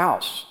our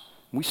house.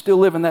 We still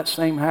live in that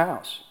same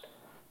house.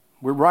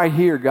 We're right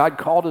here. God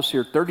called us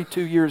here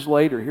 32 years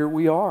later. Here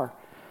we are.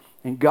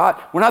 And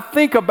God, when I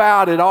think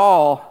about it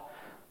all,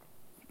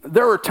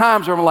 there are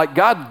times where I'm like,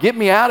 God, get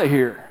me out of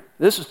here.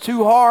 This is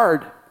too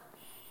hard.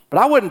 But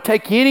I wouldn't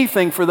take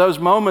anything for those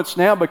moments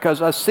now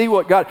because I see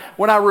what God,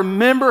 when I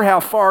remember how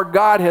far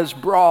God has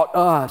brought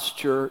us,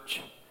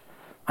 church,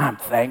 I'm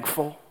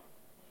thankful.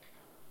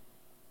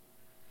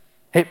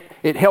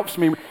 It helps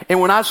me. And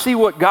when I see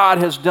what God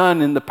has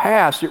done in the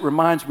past, it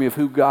reminds me of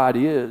who God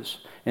is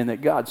and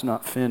that God's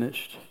not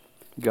finished.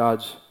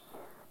 God's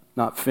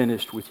not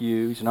finished with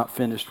you. He's not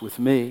finished with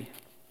me.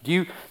 Do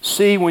you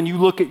see, when you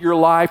look at your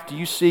life, do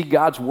you see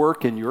God's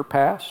work in your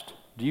past?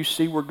 Do you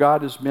see where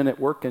God has been at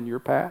work in your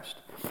past?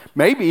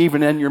 Maybe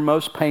even in your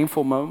most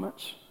painful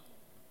moments.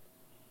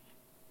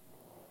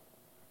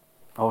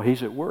 Oh,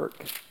 he's at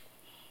work.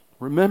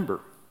 Remember,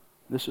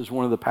 this is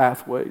one of the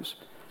pathways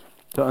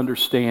to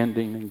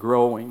understanding and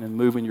growing and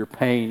moving your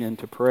pain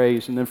into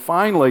praise. And then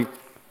finally,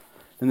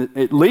 and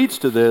it leads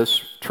to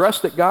this,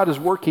 trust that God is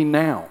working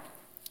now.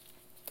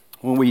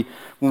 When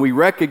we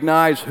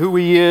recognize who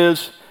he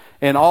is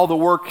and all the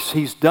works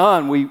he's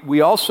done,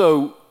 we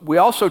also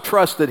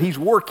trust that he's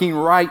working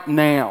right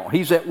now.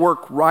 He's at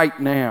work right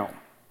now.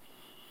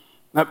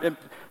 Now,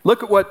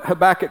 look at what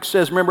Habakkuk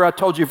says. Remember, I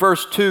told you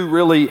verse 2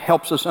 really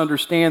helps us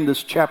understand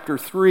this chapter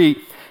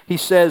 3. He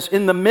says,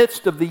 in the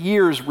midst of the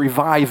years,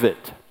 revive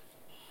it.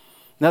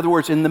 In other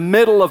words, in the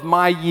middle of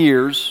my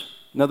years,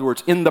 in other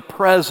words, in the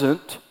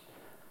present,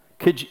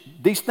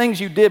 these things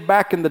you did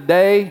back in the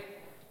day,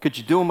 could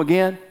you do them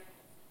again?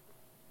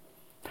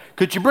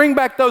 Could you bring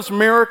back those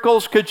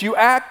miracles? Could you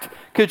act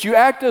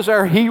as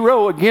our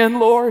hero again,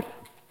 Lord?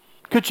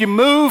 Could you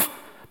move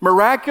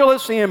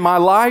miraculously in my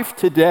life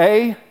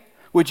today?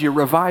 Would you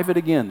revive it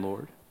again,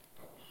 Lord?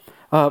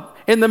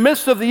 In the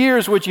midst of the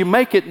years, would you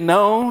make it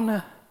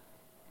known?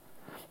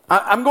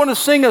 I'm going to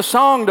sing a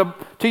song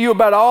to you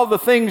about all the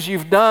things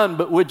you've done,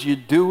 but would you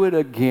do it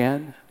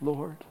again,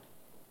 Lord?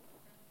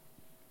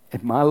 In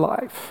my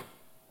life?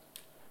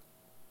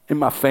 In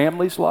my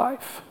family's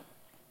life?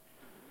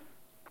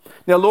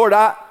 Now, Lord,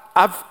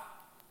 I've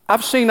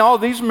seen all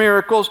these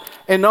miracles,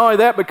 and not only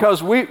that,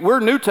 because we're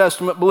New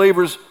Testament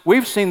believers,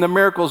 we've seen the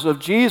miracles of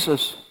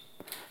Jesus.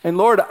 And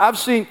Lord, I've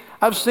seen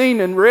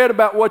and read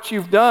about what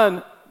you've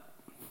done.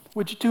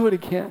 Would you do it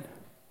again?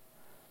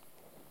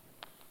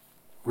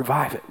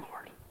 Revive it,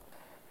 Lord.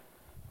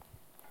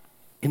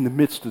 In the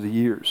midst of the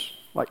years,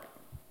 like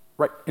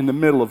right in the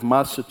middle of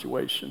my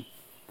situation,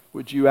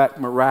 would you act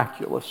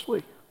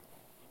miraculously?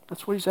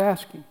 That's what he's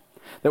asking.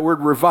 That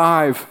word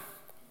revive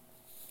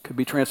could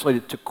be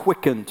translated to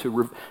quicken, to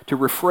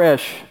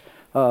refresh,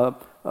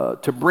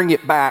 to bring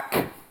it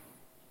back.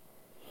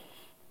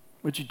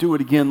 Would you do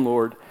it again,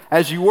 Lord?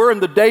 As you were in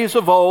the days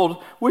of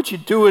old, would you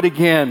do it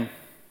again?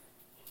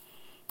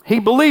 He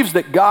believes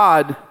that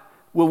God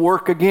will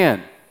work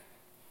again.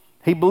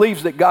 He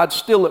believes that God's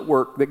still at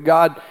work, that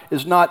God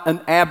is not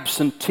an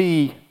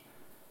absentee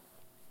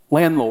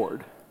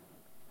landlord,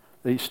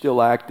 that he's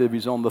still active,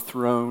 he's on the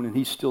throne, and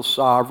he's still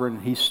sovereign,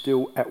 and he's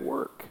still at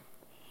work.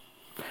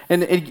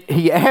 And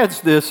he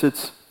adds this,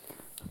 it's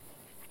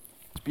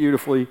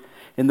beautifully,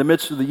 in the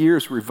midst of the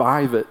years,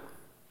 revive it.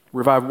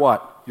 Revive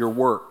what? Your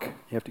work.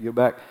 You have to go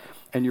back.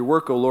 And your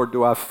work, O Lord,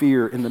 do I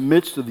fear. In the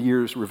midst of the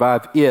years,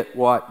 revive it.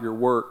 What? Your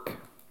work.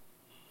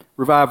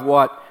 Revive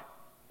what?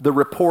 The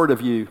report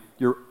of you,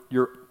 your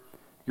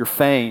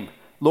fame.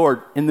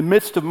 Lord, in the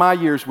midst of my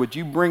years, would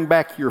you bring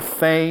back your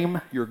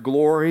fame, your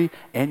glory,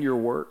 and your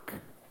work?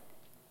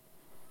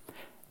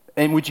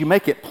 And would you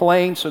make it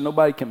plain so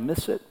nobody can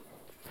miss it?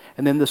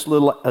 And then this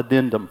little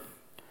addendum.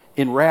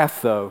 In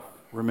wrath, though,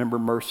 remember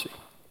mercy.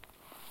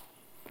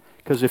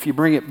 Because if you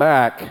bring it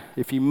back,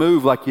 if you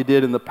move like you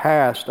did in the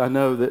past, I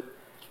know that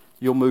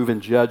you'll move in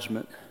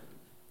judgment.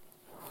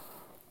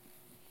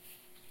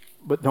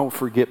 But don't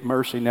forget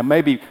mercy. Now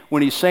maybe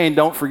when he's saying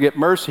don't forget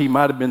mercy, he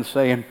might have been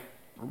saying,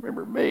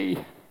 remember me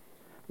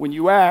when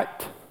you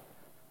act.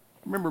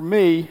 Remember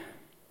me.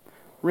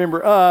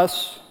 Remember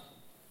us.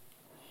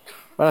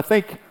 But I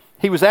think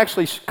he was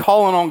actually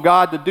calling on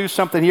God to do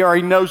something he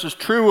already knows is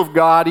true of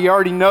God. He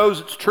already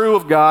knows it's true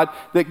of God,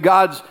 that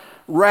God's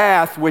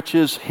wrath, which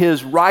is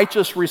his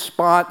righteous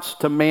response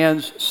to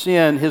man's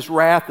sin, his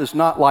wrath is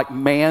not like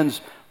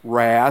man's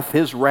wrath.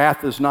 His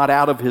wrath is not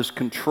out of his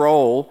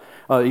control.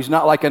 He's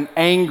not like an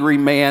angry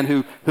man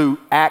who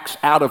acts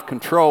out of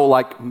control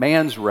like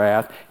man's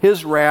wrath.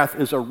 His wrath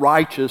is a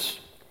righteous,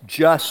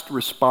 just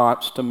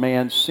response to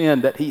man's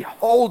sin that he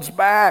holds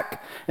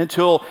back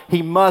until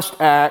he must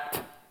act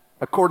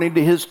according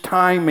to his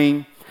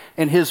timing,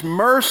 and his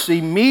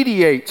mercy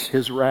mediates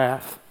his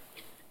wrath.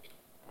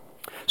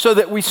 So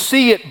that we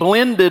see it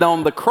blended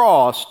on the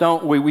cross,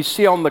 don't we? We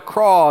see on the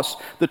cross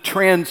the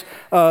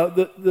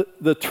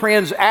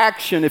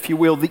transaction, if you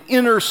will, the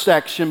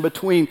intersection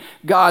between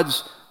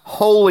God's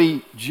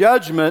holy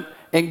judgment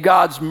and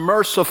God's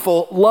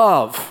merciful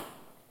love.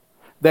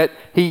 That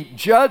he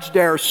judged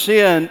our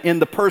sin in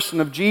the person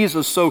of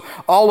Jesus, so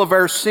all of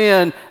our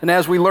sin, and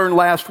as we learned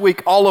last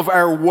week, all of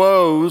our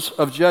woes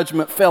of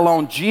judgment fell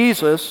on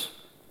Jesus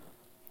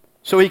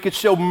so he could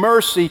show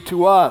mercy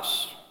to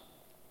us.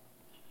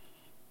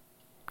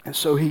 And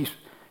so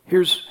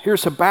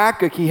here's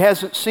Habakkuk.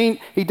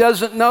 He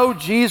doesn't know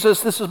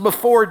Jesus. This is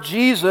before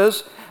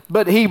Jesus,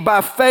 but he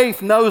by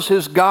faith knows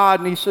his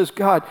God, and he says,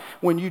 God,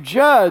 when you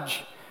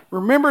judge,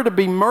 remember to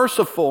be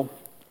merciful.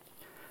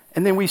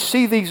 And then we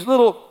see these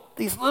little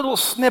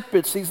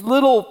snippets, these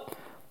little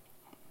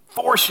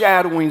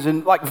foreshadowings.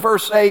 In like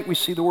verse 8, we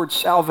see the word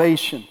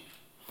salvation.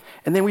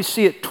 And then we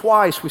see it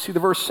twice. We see the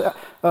verse,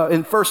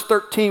 in verse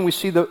 13, we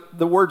see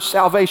the word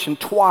salvation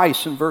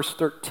twice in verse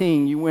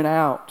 13. You went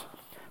out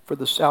for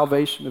the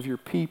salvation of your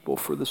people,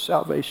 for the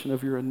salvation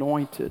of your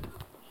anointed.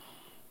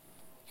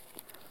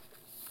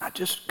 I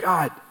just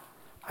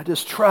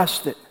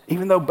trust that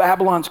even though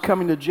Babylon's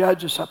coming to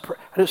judge us, I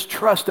just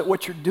trust that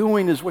what you're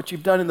doing is what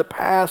you've done in the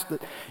past,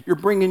 that you're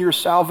bringing your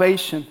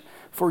salvation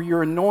for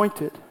your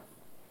anointed.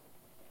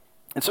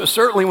 And so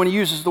certainly when he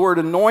uses the word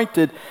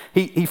anointed,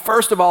 he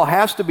first of all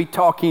has to be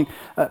talking,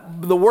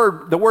 the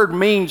word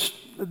means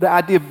the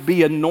idea of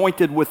be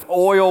anointed with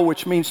oil,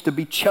 which means to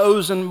be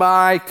chosen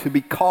by, to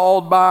be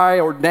called by,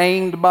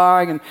 ordained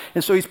by.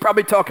 And so he's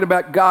probably talking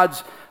about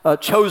God's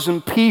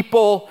chosen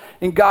people.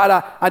 And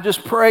God, I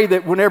just pray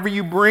that whenever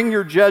you bring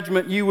your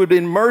judgment, you would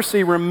in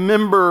mercy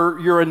remember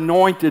your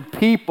anointed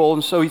people.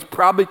 And so he's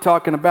probably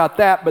talking about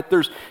that. But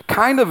there's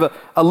kind of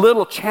a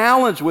little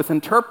challenge with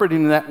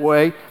interpreting that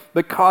way,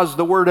 because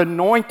the word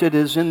anointed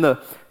is in the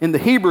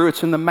Hebrew,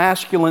 it's in the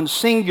masculine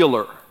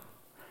singular.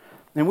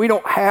 And we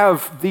don't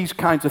have these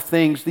kinds of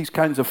things, these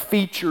kinds of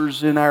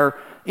features in our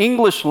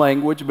English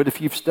language, but if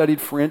you've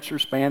studied French or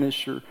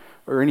Spanish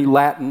or any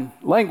Latin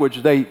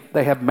language, they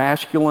have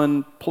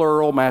masculine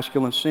plural,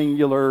 masculine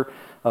singular,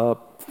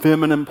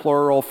 feminine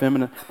plural,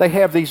 feminine. They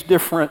have these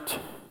different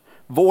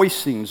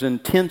voicings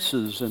and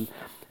tenses.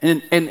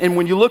 And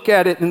when you look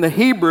at it in the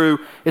Hebrew,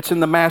 it's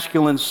in the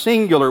masculine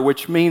singular,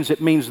 which means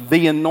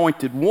the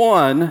anointed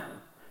one,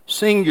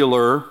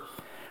 singular,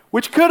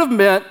 which could have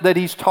meant that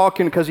he's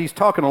talking, because he's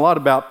talking a lot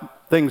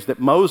about things that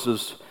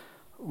Moses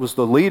was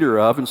the leader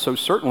of, and so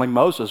certainly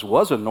Moses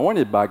was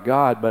anointed by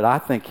God, but I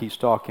think he's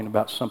talking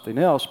about something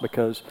else,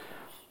 because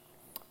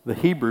the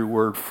Hebrew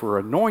word for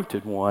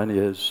anointed one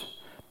is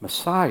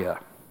Messiah.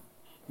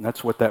 And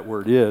that's what that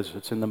word is.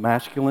 It's in the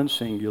masculine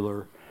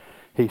singular.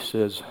 He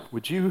says,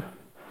 would you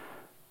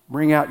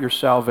bring out your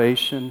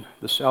salvation,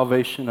 the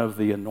salvation of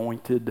the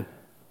anointed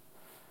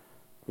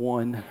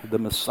one, the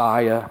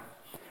Messiah,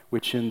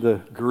 which in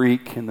the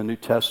Greek, in the New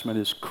Testament,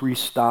 is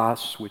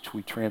Christos, which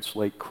we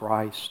translate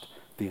Christ,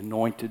 the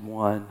anointed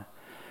one.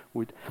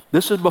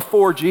 This is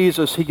before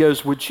Jesus. He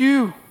goes, would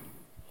you,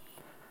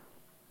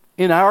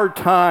 in our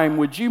time,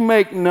 would you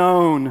make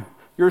known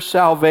your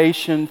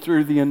salvation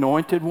through the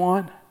anointed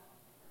one?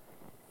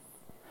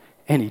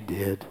 And he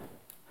did.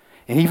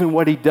 And even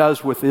what he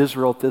does with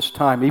Israel at this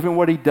time, even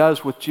what he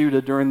does with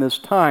Judah during this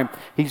time,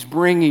 he's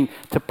bringing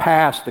to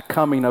pass the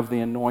coming of the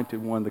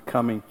anointed one, the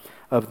coming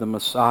of the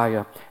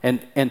Messiah.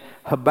 And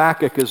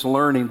Habakkuk is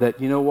learning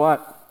that, you know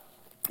what?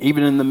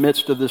 Even in the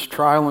midst of this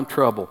trial and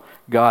trouble,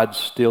 God's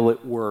still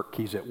at work.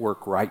 He's at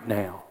work right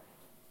now.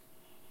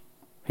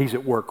 He's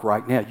at work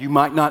right now. You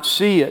might not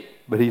see it,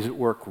 but he's at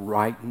work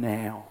right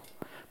now.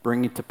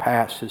 bringing to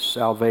pass his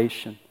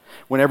salvation.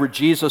 Whenever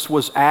Jesus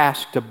was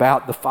asked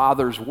about the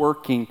Father's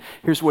working,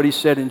 here's what he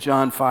said in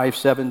John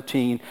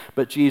 5:17.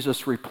 But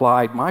Jesus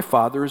replied, my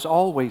Father is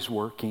always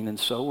working, and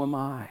so am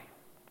I.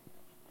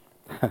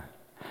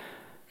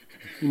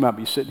 You might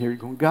be sitting here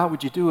going, God,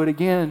 would you do it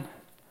again?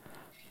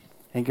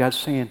 And God's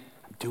saying,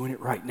 I'm doing it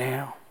right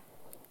now.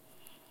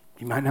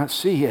 You might not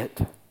see it,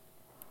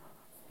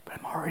 but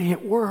I'm already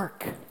at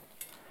work.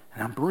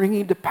 And I'm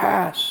bringing to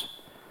pass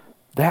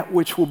that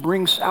which will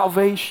bring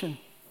salvation.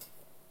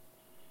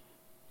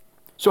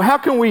 So how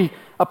can we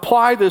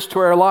apply this to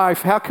our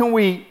life? How can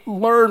we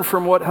learn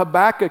from what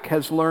Habakkuk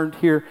has learned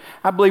here?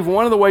 I believe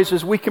one of the ways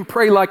is we can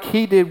pray like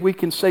he did. We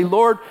can say,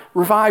 Lord,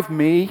 revive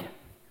me.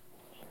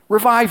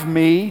 Revive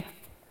me.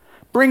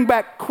 Bring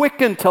back,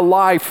 quicken to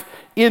life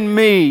in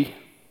me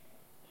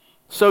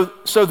so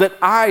that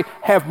I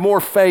have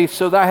more faith,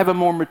 so that I have a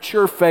more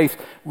mature faith.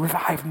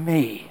 Revive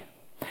me.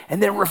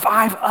 And then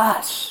revive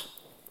us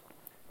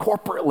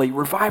corporately.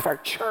 Revive our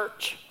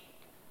church.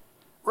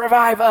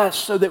 Revive us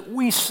so that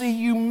we see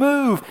you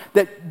move,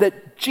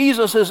 that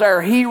Jesus is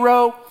our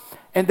hero,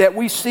 and that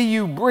we see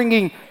you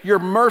bringing your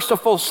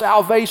merciful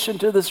salvation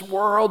to this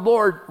world.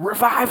 Lord,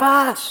 revive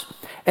us.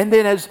 And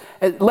then as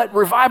let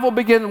revival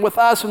begin with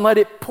us and let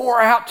it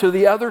pour out to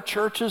the other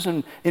churches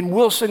in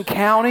Wilson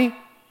County,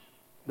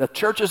 the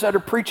churches that are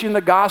preaching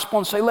the gospel,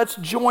 and say, let's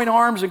join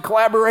arms in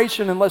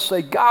collaboration and let's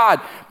say, God,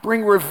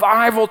 bring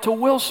revival to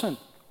Wilson.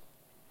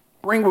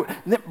 Bring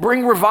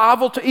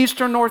revival to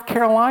Eastern North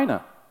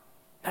Carolina.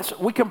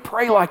 We can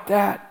pray like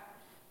that.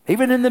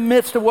 Even in the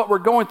midst of what we're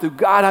going through,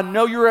 God, I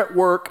know you're at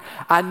work.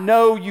 I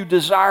know you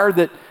desire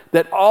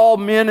that all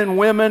men and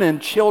women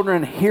and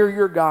children hear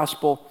your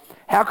gospel.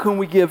 How can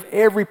we give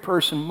every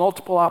person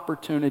multiple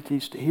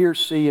opportunities to hear,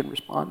 see, and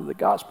respond to the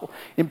gospel?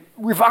 And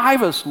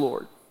revive us,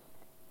 Lord.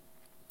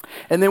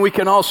 And then we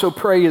can also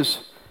pray as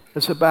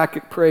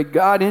Habakkuk prayed,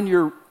 God, in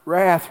your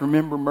wrath,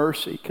 remember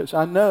mercy. Because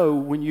I know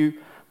when you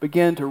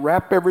begin to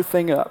wrap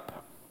everything up,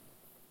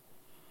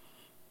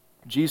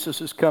 Jesus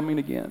is coming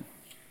again.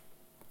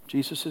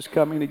 Jesus is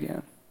coming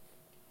again.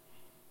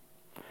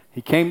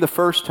 He came the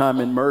first time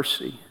in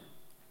mercy.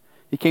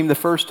 He came the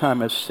first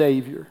time as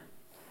Savior,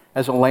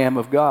 as a Lamb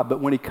of God.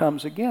 But when he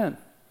comes again,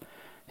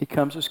 he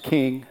comes as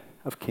King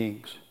of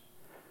Kings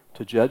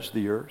to judge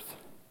the earth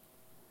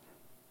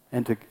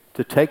and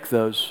to take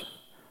those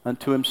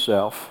unto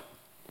himself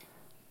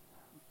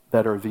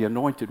that are the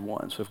anointed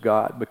ones of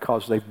God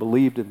because they've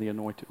believed in the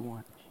anointed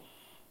one.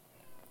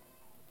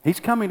 He's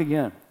coming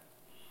again.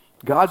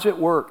 God's at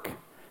work.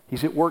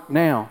 He's at work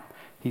now.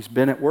 He's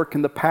been at work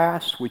in the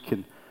past. We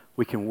can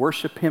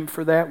worship him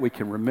for that. We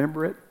can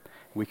remember it.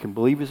 We can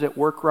believe he's at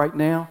work right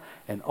now.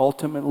 And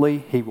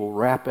ultimately, he will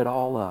wrap it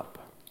all up.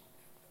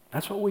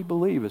 That's what we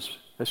believe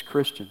as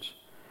Christians.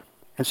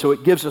 And so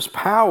it gives us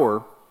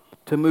power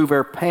to move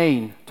our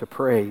pain to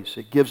praise.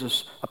 It gives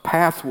us a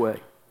pathway.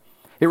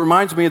 It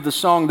reminds me of the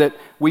song that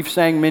we've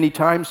sang many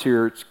times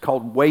here. It's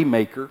called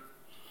Waymaker.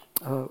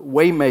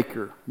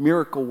 Waymaker,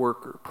 miracle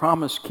worker,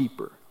 promise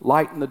keeper,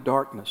 light in the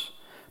darkness.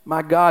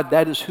 My God,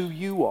 that is who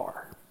you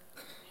are.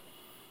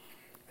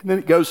 And then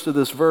it goes to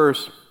this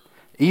verse,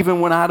 even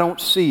when I don't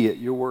see it,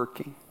 you're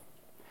working.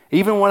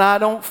 Even when I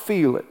don't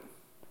feel it,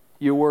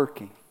 you're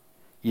working.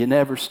 You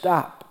never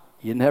stop.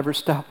 You never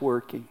stop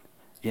working.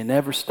 You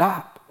never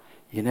stop.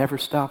 You never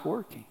stop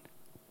working.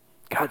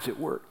 God's at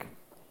work.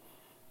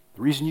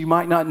 The reason you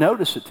might not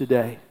notice it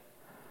today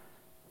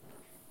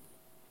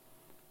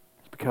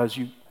is because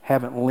you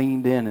haven't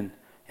leaned in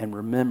and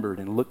remembered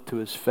and looked to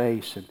his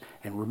face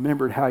and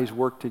remembered how he's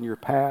worked in your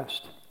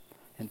past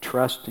and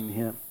trusting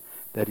him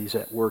that he's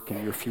at work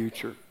in your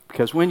future.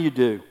 Because when you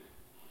do,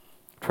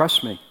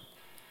 trust me,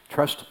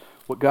 trust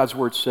what God's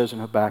word says in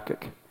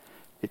Habakkuk.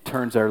 It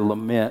turns our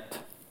lament,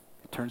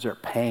 it turns our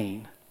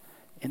pain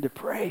into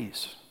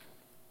praise.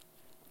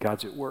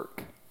 God's at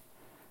work.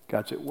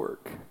 God's at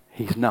work.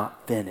 He's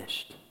not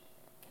finished.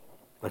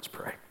 Let's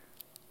pray.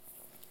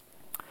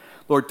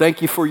 Lord,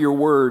 thank you for your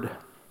word.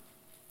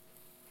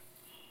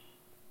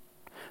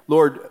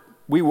 Lord,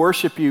 we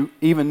worship you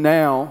even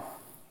now,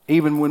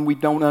 even when we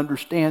don't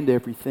understand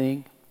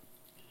everything,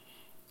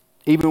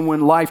 even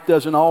when life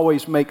doesn't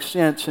always make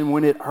sense and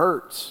when it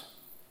hurts.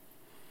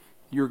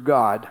 You're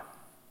God,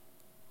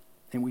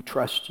 and we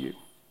trust you.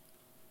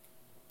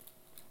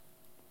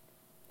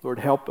 Lord,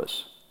 help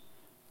us.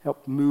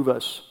 Help move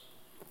us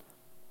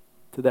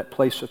to that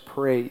place of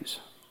praise.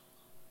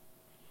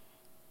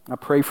 I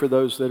pray for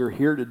those that are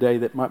here today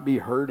that might be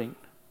hurting.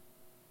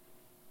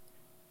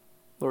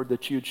 Lord,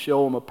 that you'd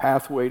show them a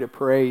pathway to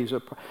praise,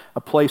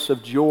 a place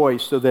of joy,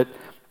 so that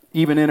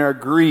even in our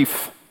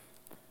grief,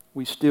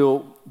 we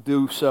still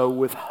do so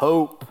with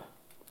hope.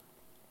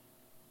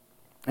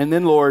 And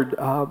then, Lord,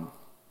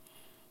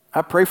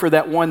 I pray for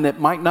that one that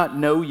might not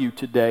know you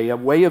today. A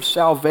way of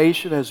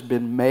salvation has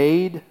been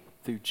made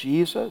through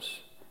Jesus.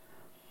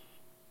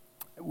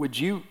 Would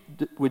you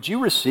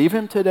receive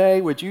him today?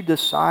 Would you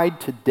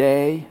decide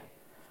today,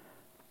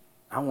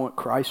 I want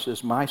Christ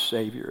as my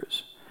Savior.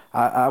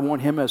 I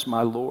want him as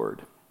my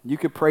Lord. You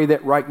could pray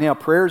that right now.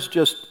 Prayer is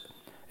just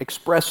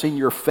expressing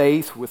your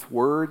faith with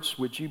words.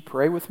 Would you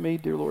pray with me,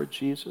 dear Lord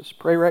Jesus?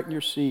 Pray right in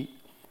your seat.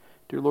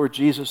 Dear Lord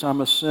Jesus,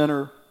 I'm a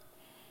sinner.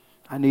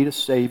 I need a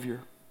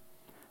Savior.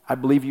 I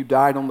believe you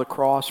died on the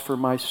cross for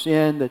my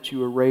sin, that you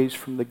were raised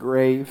from the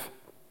grave.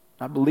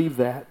 I believe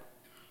that.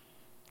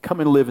 Come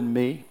and live in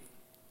me.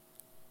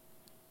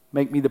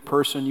 Make me the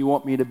person you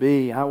want me to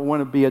be. I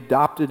want to be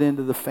adopted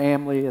into the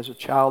family as a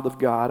child of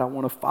God. I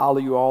want to follow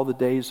you all the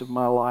days of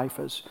my life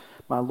as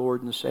my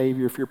Lord and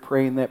Savior. If you're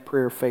praying that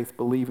prayer of faith,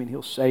 believing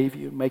He'll save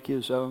you and make you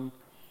His own.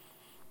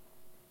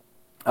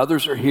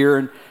 Others are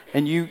here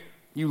and you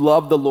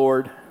love the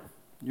Lord.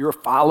 You're a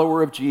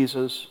follower of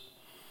Jesus.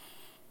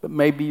 But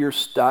maybe you're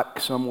stuck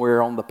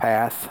somewhere on the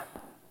path.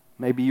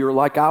 Maybe you're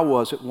like I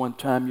was at one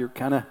time. You're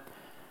kind of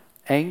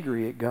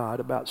angry at God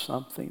about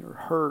something, or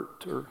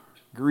hurt, or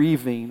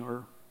grieving,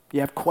 or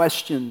you have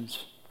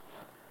questions.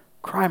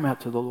 Cry them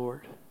out to the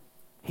Lord.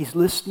 He's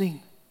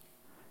listening.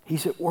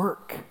 He's at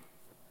work.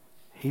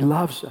 He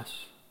loves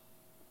us.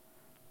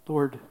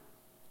 Lord,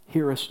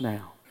 hear us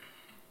now.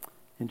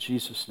 In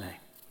Jesus' name,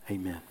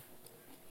 amen.